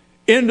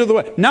into the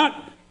way.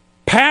 Not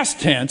past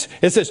tense.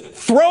 It says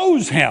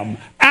throws him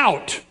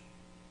out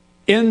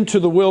into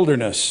the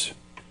wilderness.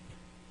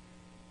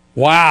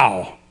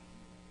 Wow.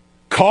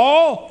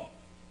 Call,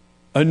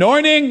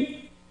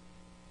 anointing,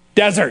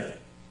 desert.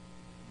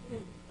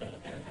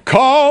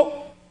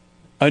 Call,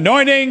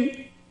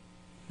 anointing,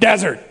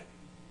 desert.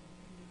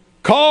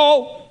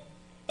 Call,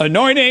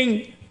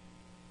 anointing,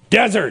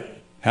 desert.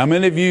 How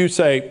many of you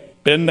say,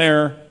 been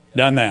there,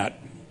 done that?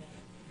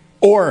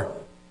 Or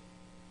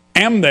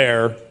am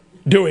there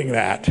doing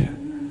that?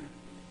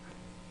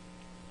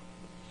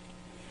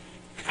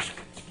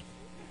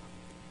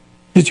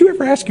 Did you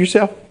ever ask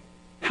yourself,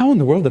 how in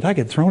the world did I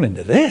get thrown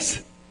into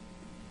this?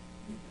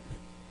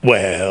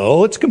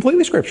 Well, it's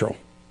completely scriptural.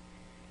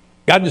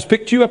 God just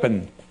picked you up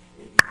and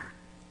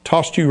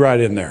tossed you right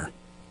in there.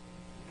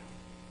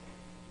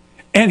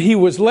 And he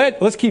was led,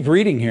 let's keep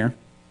reading here.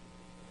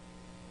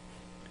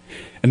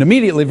 And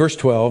immediately, verse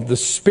 12, the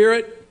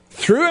Spirit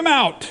threw him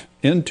out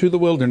into the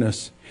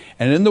wilderness.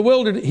 And in the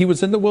wilderness, he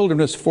was in the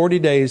wilderness 40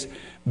 days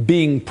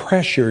being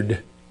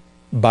pressured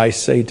by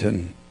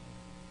Satan.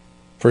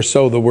 For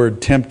so the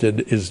word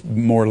tempted is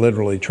more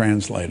literally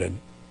translated.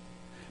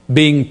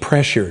 Being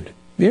pressured. Have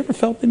you ever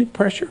felt any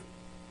pressure?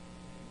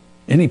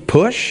 Any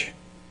push?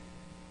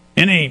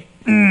 Any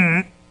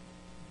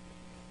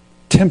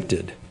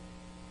tempted?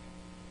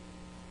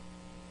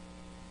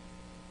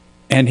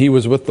 And he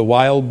was with the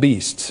wild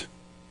beasts.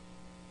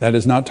 That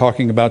is not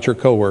talking about your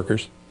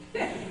coworkers.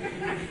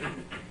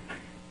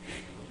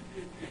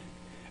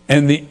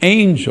 And the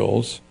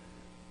angels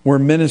were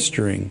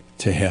ministering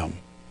to him.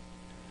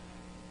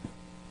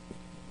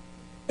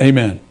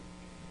 Amen.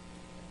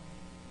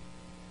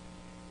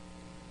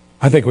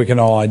 I think we can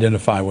all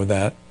identify with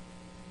that.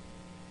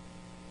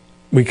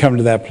 We come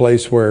to that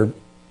place where,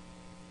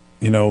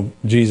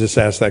 Jesus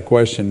asked that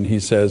question. He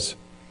says,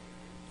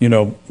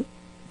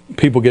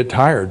 people get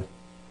tired.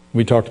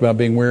 We talked about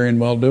being weary and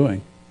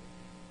well-doing.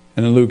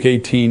 And in Luke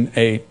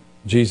 18:8,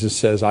 Jesus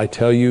says, I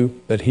tell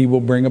you that he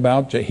will bring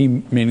about, he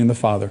meaning the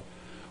Father,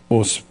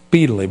 will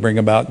speedily bring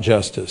about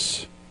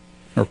justice,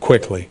 or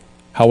quickly.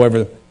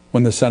 However,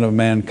 when the Son of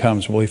Man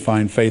comes, will he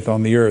find faith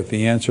on the earth?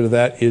 The answer to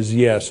that is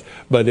yes,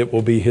 but it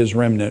will be his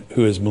remnant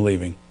who is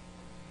believing.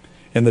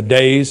 In the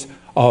days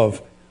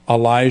of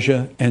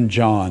Elijah and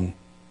John,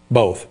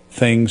 both,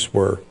 things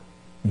were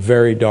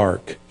very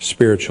dark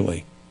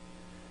spiritually.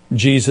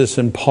 Jesus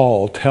and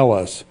Paul tell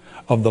us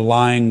of the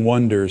lying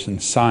wonders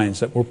and signs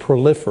that will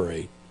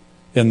proliferate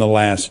in the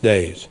last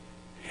days.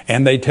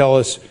 And they tell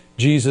us,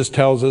 Jesus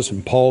tells us,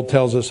 and Paul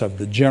tells us of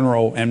the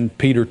general, and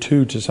Peter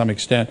too to some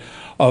extent,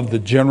 of the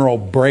general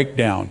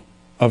breakdown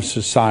of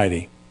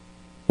society,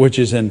 which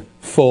is in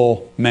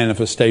full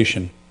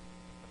manifestation.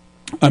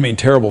 I mean,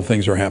 terrible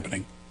things are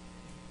happening.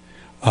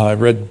 I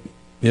read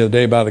the other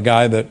day about a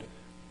guy that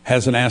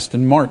has an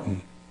Aston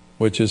Martin,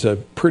 which is a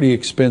pretty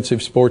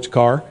expensive sports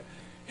car.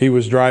 He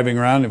was driving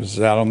around. It was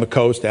out on the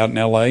coast, out in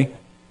L.A.,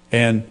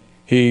 and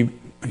he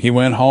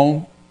went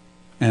home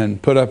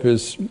and put up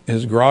his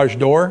garage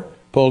door,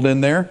 pulled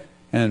in there,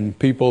 and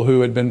people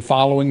who had been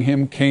following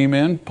him came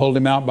in, pulled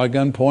him out by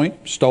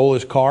gunpoint, stole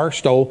his car,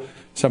 stole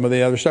some of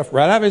the other stuff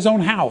right out of his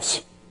own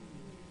house,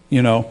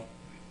 you know,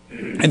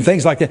 and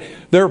things like that.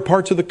 There are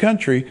parts of the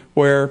country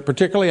where,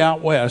 particularly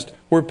out west,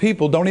 where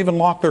people don't even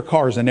lock their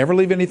cars and never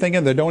leave anything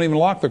in. They don't even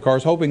lock their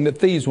cars, hoping that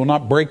thieves will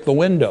not break the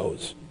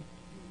windows.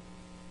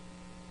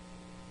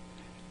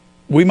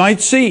 We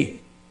might see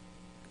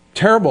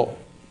terrible,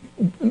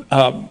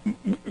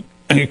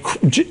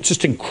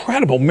 just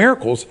incredible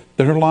miracles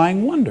that are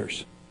lying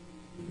wonders.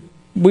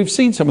 We've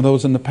seen some of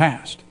those in the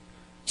past.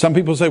 Some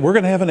people say we're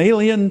going to have an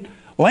alien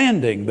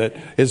landing that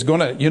is going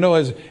to, you know,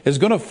 is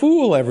going to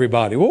fool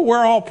everybody. Well,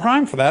 we're all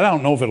primed for that. I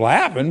don't know if it'll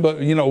happen, but,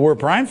 you know, we're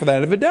primed for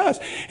that if it does.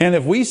 And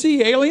if we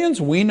see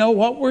aliens, we know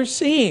what we're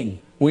seeing.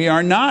 We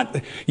are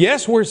not,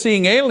 yes, we're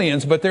seeing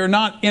aliens, but they're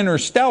not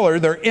interstellar,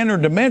 they're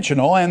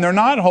interdimensional, and they're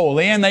not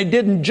holy, and they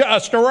didn't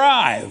just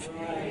arrive.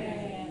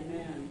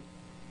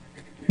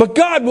 But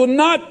God will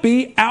not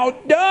be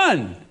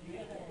outdone,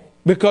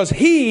 because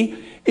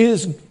He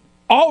is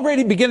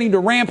already beginning to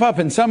ramp up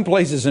in some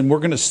places, and we're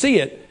going to see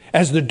it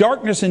as the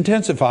darkness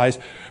intensifies,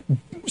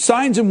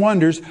 signs and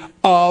wonders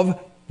of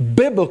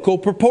biblical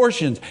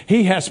proportions.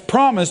 He has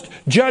promised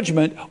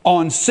judgment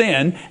on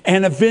sin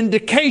and a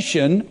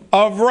vindication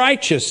of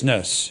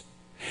righteousness.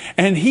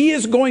 And He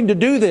is going to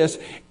do this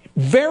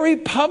very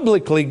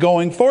publicly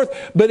going forth.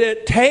 But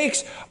it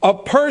takes a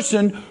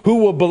person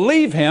who will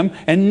believe Him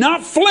and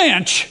not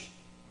flinch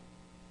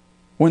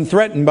when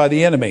threatened by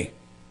the enemy.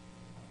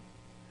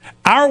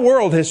 Our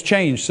world has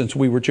changed since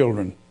we were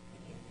children.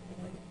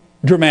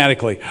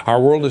 Dramatically. Our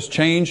world has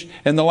changed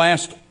in the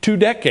last 2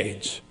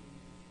 decades.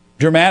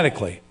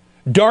 Dramatically.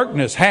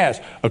 Darkness has,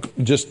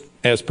 just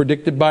as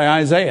predicted by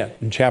Isaiah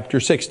in chapter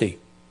 60,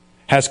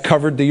 has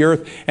covered the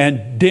earth,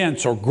 and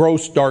dense or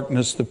gross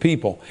darkness the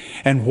people.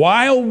 And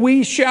while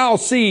we shall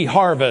see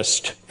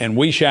harvest, and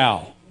we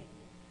shall,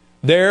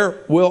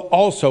 there will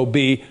also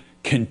be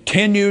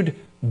continued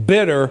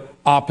bitter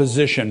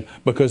opposition,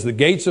 because the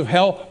gates of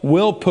hell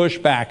will push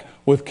back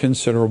with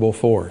considerable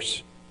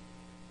force.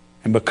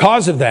 And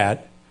because of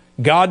that,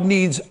 God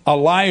needs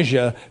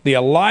Elijah, the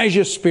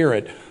Elijah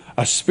spirit,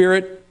 a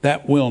spirit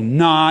that will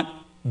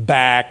not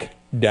back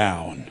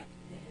down.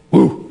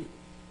 Woo!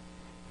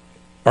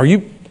 Are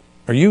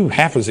you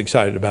half as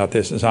excited about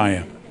this as I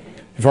am?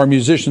 If our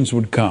musicians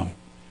would come.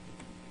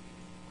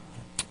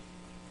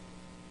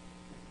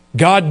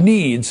 God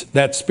needs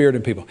that spirit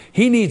in people.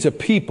 He needs a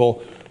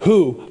people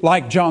who,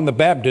 like John the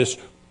Baptist,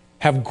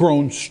 have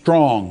grown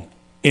strong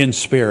in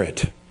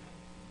spirit,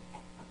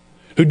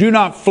 who do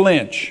not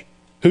flinch,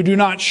 who do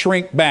not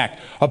shrink back,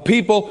 a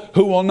people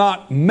who will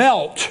not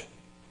melt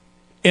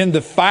in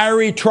the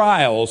fiery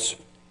trials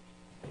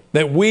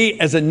that we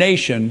as a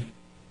nation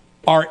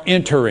are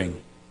entering.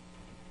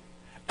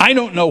 I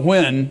don't know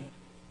when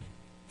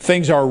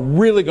things are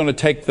really going to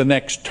take the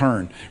next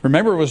turn.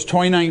 Remember, it was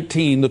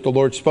 2019 that the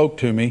Lord spoke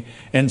to me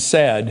and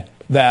said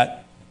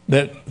that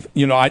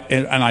you know,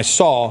 I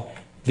saw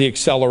the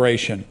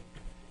acceleration.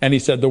 And He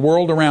said, the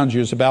world around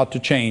you is about to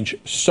change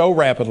so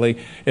rapidly,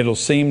 it'll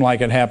seem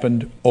like it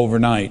happened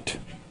overnight.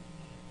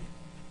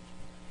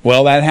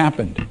 Well, that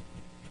happened.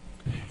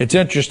 It's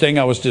interesting,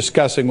 I was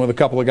discussing with a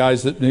couple of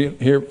guys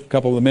here, a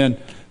couple of the men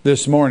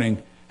this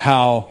morning,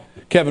 how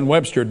Kevin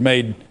Webster had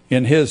made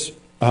in his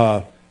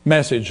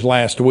message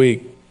last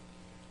week.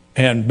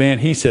 And man,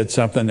 he said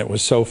something that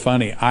was so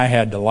funny, I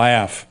had to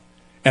laugh.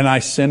 And I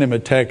sent him a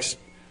text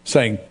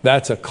saying,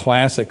 that's a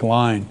classic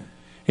line.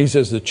 He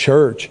says the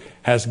church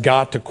has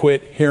got to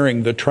quit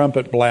hearing the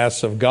trumpet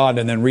blasts of God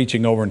and then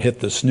reaching over and hit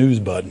the snooze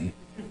button.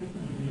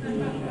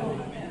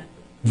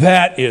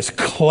 That is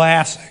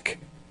classic.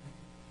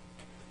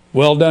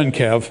 Well done,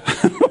 Kev.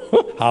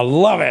 I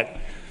love it.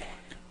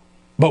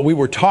 But we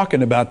were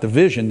talking about the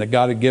vision that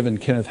God had given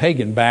Kenneth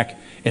Hagin back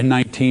in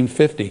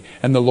 1950.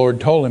 And the Lord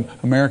told him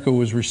America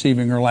was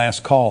receiving her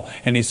last call.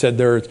 And He said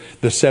there's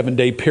the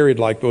 7-day period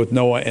like with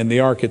Noah and the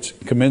ark, it's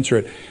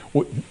commensurate.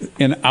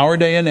 In our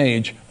day and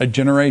age, a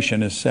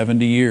generation is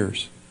 70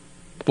 years.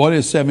 What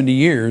is 70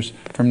 years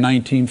from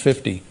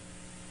 1950?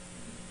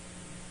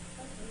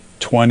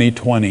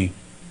 2020.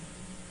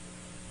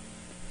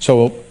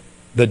 So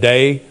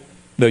the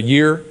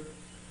year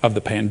of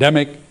the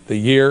pandemic, the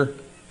year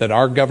that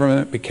our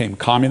government became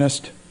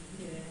communist,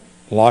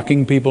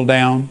 locking people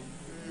down,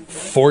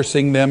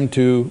 forcing them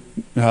to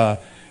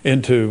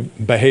into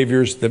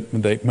behaviors that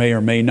they may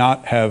or may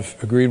not have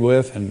agreed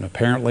with, and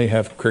apparently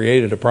have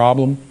created a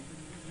problem.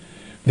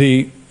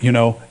 I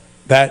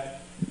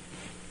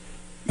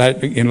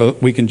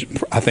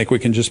think we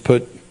can just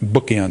put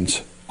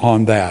bookends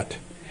on that,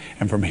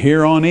 and from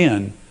here on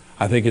in,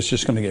 I think it's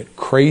just going to get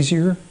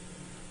crazier,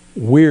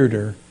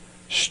 weirder,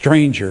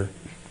 stranger,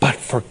 but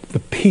for the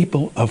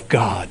people of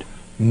God,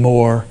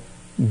 more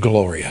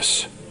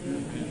glorious.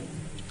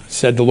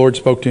 Said the Lord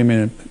spoke to him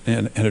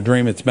in a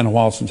dream. It's been a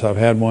while since I've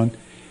had one.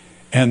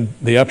 And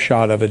the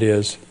upshot of it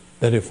is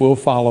that if we'll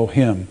follow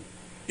Him,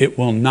 it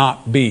will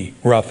not be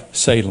rough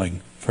sailing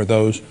for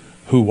those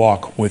who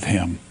walk with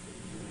Him.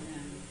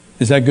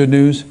 Is that good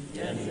news?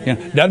 You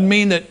know, doesn't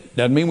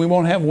mean we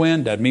won't have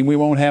wind, doesn't mean we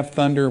won't have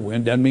thunder,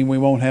 wind doesn't mean we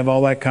won't have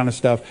all that kind of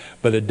stuff,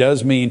 but it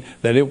does mean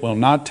that it will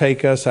not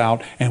take us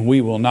out and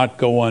we will not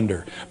go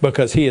under,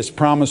 because He has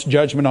promised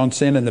judgment on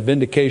sin and the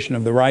vindication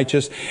of the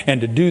righteous, and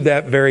to do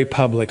that very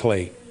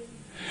publicly.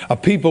 A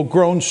people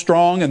grown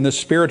strong in the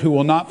Spirit who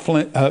will not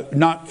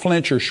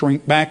flinch or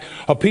shrink back.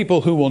 A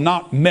people who will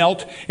not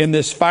melt in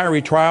this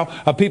fiery trial.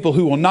 A people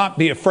who will not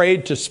be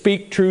afraid to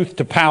speak truth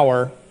to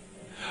power.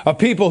 A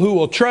people who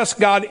will trust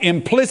God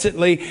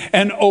implicitly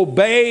and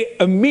obey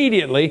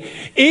immediately,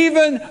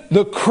 even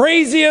the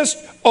craziest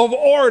of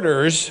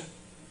orders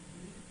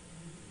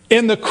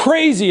in the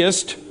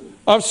craziest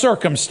of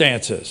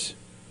circumstances.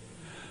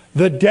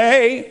 The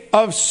day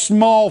of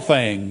small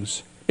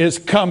things is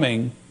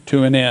coming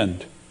to an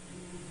end.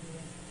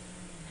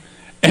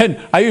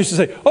 And I used to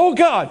say, oh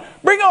God,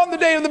 bring on the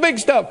day of the big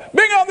stuff.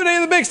 Bring on the day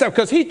of the big stuff.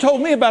 Because He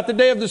told me about the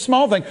day of the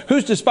small thing.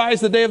 Who's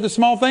despised the day of the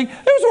small thing?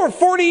 It was over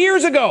 40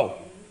 years ago.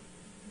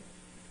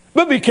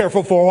 But be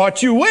careful for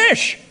what you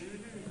wish.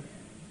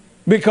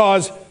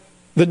 Because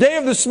the day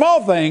of the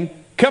small thing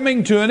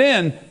coming to an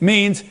end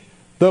means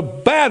the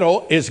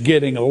battle is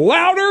getting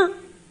louder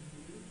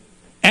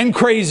and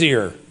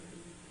crazier.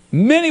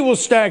 Many will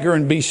stagger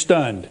and be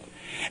stunned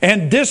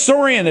and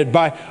disoriented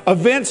by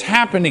events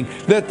happening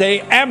that they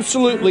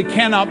absolutely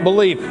cannot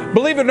believe.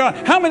 Believe it or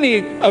not, how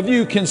many of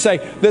you can say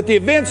that the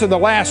events of the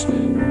last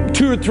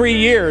 2 or 3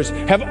 years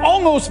have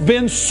almost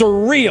been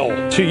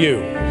surreal to you?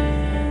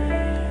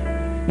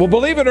 Well,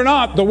 believe it or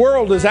not, the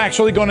world is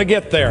actually going to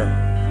get there.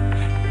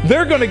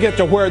 They're going to get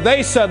to where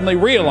they suddenly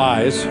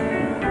realize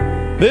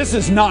this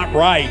is not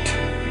right.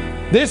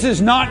 This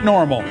is not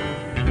normal.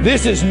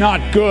 This is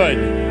not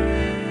good.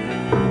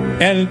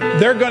 And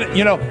they're going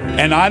to,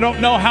 and I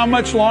don't know how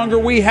much longer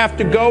we have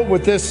to go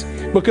with this,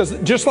 because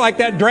just like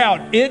that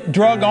drought, it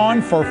drug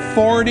on for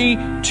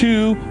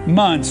 42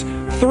 months,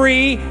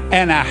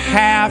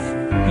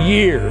 3.5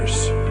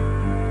 years.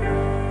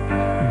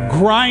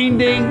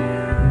 Grinding,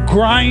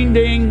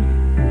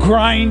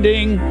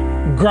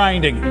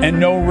 and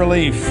no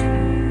relief.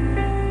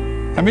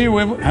 How many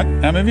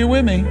of you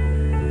with me?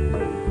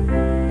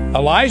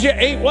 Elijah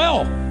ate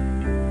well,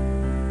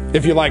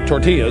 if you like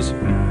tortillas.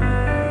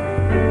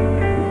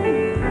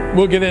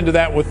 We'll get into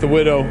that with the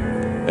widow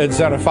at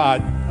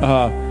Zarephath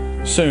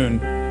soon.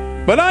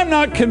 But I'm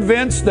not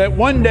convinced that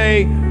one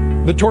day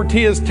the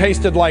tortillas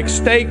tasted like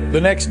steak,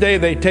 the next day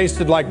they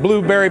tasted like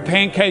blueberry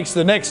pancakes,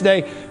 the next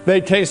day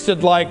they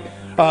tasted like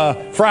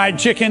fried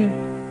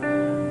chicken.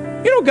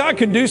 God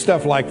can do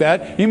stuff like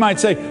that. You might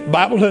say,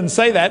 Bible doesn't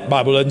say that.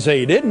 Bible doesn't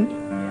say He didn't.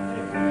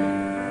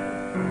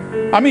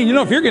 I mean,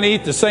 if you're going to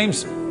eat the same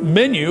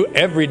menu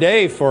every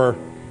day for,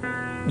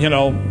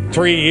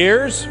 3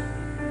 years,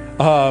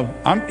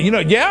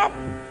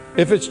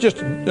 if it's just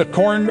a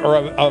corn or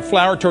a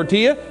flour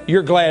tortilla,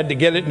 you're glad to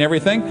get it and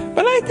everything.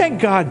 But I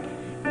think God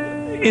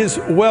is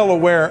well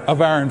aware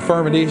of our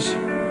infirmities.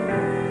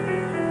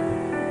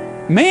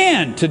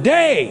 Man,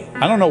 today,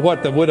 I don't know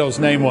what the widow's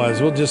name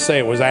was. We'll just say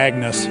it was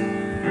Agnes,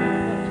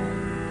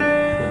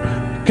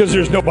 because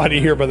there's nobody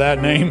here by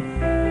that name.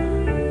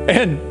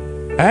 And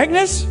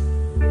Agnes,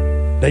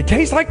 they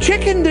taste like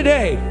chicken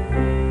today.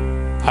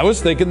 I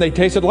was thinking they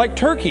tasted like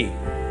turkey.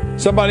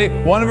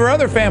 One of her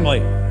other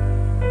family,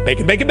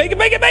 bacon.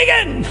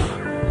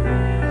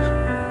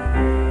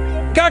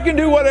 God can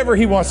do whatever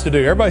He wants to do.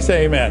 Everybody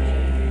say amen.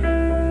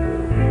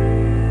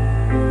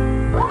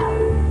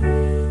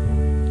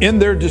 In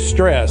their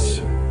distress,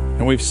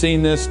 and we've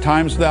seen this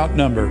times without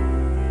number,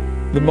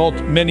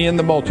 many in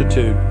the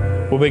multitude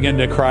will begin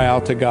to cry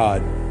out to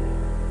God.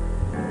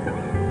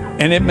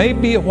 And it may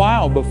be a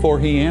while before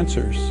He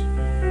answers.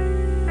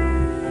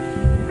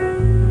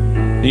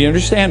 Do you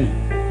understand?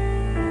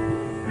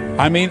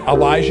 I mean,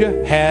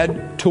 Elijah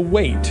had to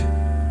wait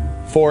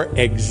for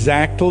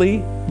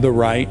exactly the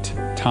right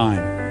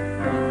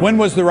time. When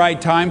was the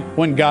right time?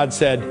 When God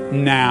said,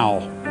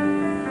 now.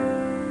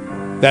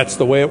 That's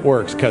the way it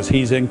works, because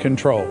He's in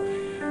control.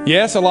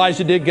 Yes,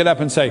 Elijah did get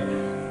up and say,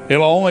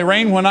 it'll only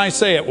rain when I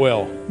say it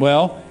will.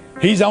 Well,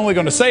 he's only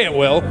going to say it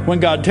will when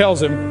God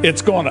tells him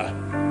it's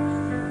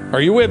gonna.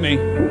 Are you with me?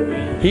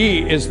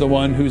 He is the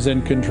one who's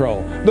in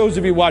control. Those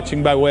of you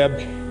watching by web,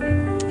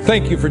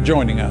 thank you for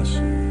joining us.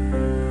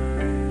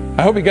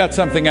 I hope you got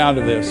something out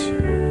of this.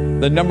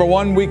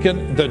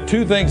 The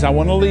two things I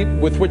want to leave,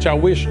 with which I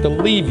wish to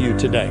leave you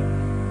today,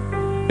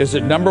 is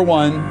that number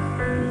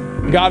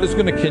one, God is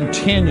going to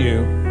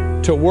continue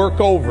to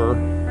work over,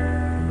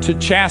 to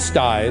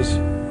chastise,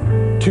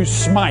 to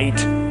smite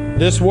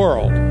this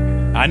world.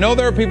 I know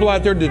there are people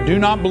out there that do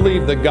not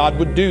believe that God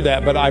would do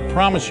that, but I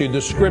promise you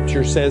the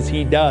Scripture says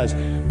He does.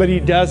 But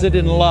He does it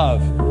in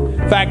love.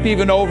 In fact,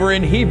 even over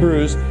in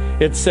Hebrews,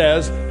 it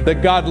says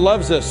that God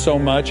loves us so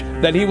much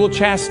that He will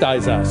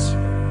chastise us.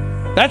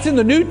 That's in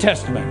the New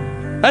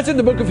Testament. That's in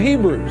the book of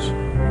Hebrews.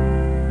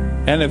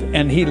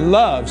 And He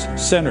loves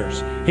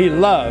sinners. He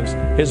loves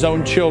His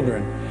own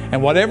children.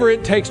 And whatever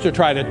it takes to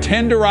try to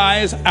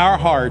tenderize our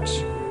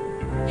hearts,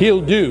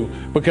 He'll do,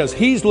 because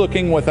He's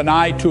looking with an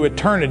eye to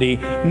eternity,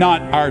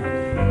 not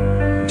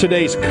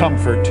today's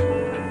comfort.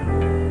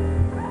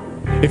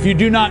 If you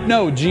do not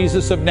know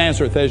Jesus of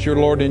Nazareth as your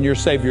Lord and your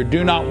Savior,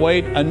 do not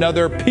wait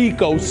another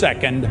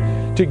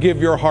picosecond to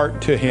give your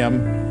heart to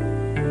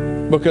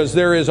Him, because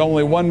there is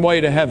only one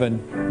way to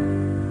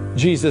heaven.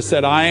 Jesus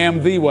said, I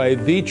am the way,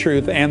 the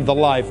truth, and the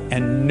life,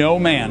 and no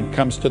man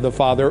comes to the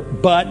Father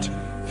but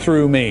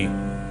through me.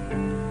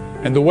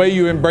 And the way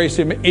you embrace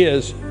Him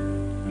is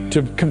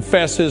to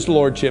confess His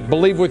Lordship.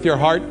 Believe with your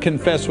heart,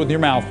 confess with your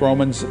mouth,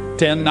 Romans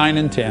 10:9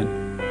 and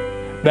 10.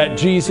 That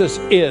Jesus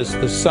is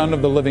the Son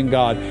of the living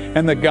God,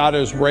 and that God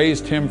has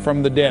raised Him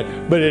from the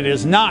dead. But it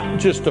is not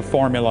just a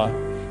formula.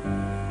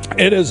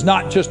 It is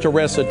not just a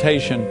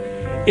recitation.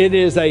 It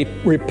is a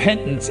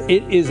repentance.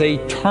 It is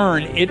a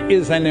turn. It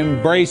is an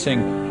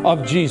embracing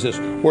of Jesus,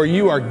 where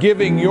you are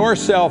giving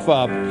yourself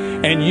up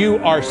and you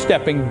are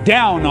stepping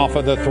down off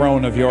of the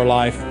throne of your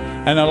life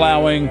and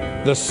allowing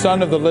the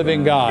Son of the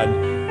living God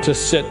to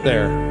sit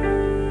there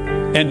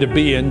and to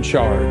be in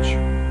charge.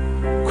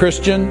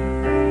 Christian,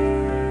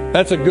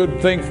 that's a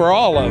good thing for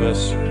all of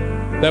us,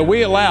 that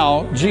we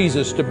allow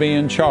Jesus to be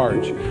in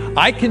charge.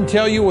 I can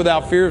tell you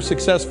without fear of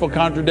successful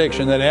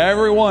contradiction that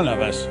every one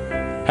of us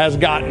has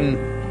gotten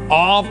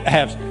off,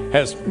 has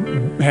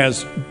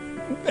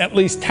at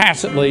least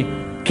tacitly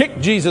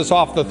kicked Jesus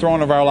off the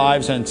throne of our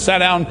lives and sat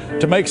down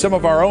to make some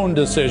of our own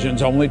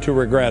decisions only to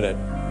regret it.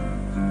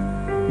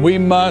 We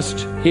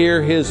must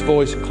hear His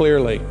voice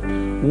clearly.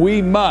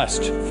 We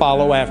must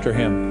follow after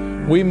Him.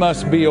 We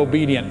must be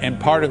obedient, and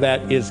part of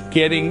that is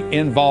getting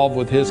involved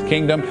with His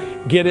kingdom.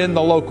 Get in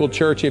the local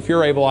church if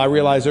you're able. I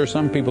realize there are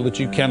some people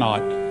that you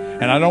cannot,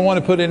 and I don't want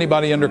to put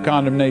anybody under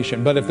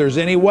condemnation, but if there's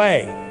any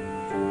way,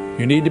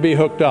 you need to be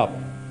hooked up.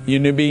 You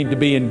need to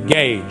be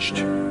engaged,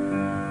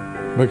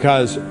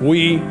 because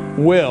we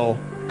will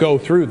go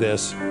through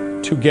this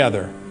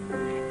together,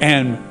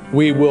 and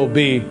we will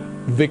be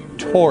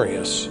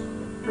victorious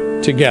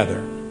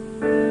together.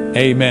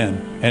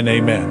 Amen and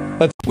amen.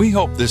 We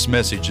hope this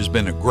message has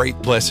been a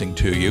great blessing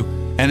to you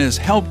and has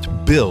helped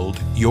build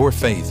your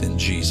faith in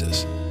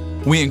Jesus.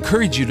 We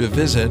encourage you to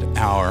visit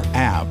our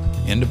app,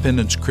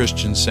 Independence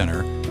Christian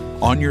Center,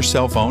 on your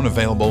cell phone,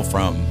 available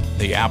from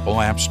the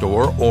Apple App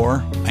Store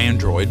or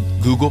Android,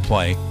 Google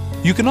Play.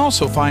 You can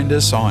also find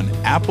us on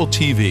Apple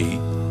TV,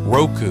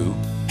 Roku,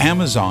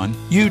 Amazon,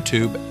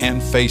 YouTube,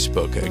 and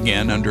Facebook,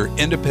 again under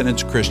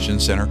Independence Christian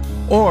Center,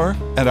 or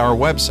at our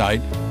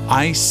website,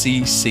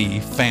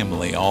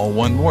 ICCFamily, all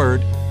one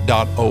word,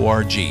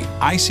 .org,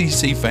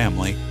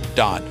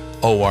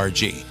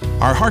 ICCFamily.org.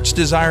 Our heart's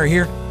desire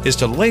here is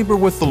to labor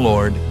with the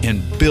Lord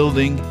in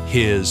building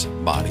His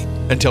body.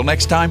 Until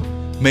next time,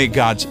 may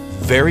God's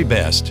very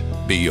best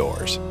be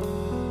yours.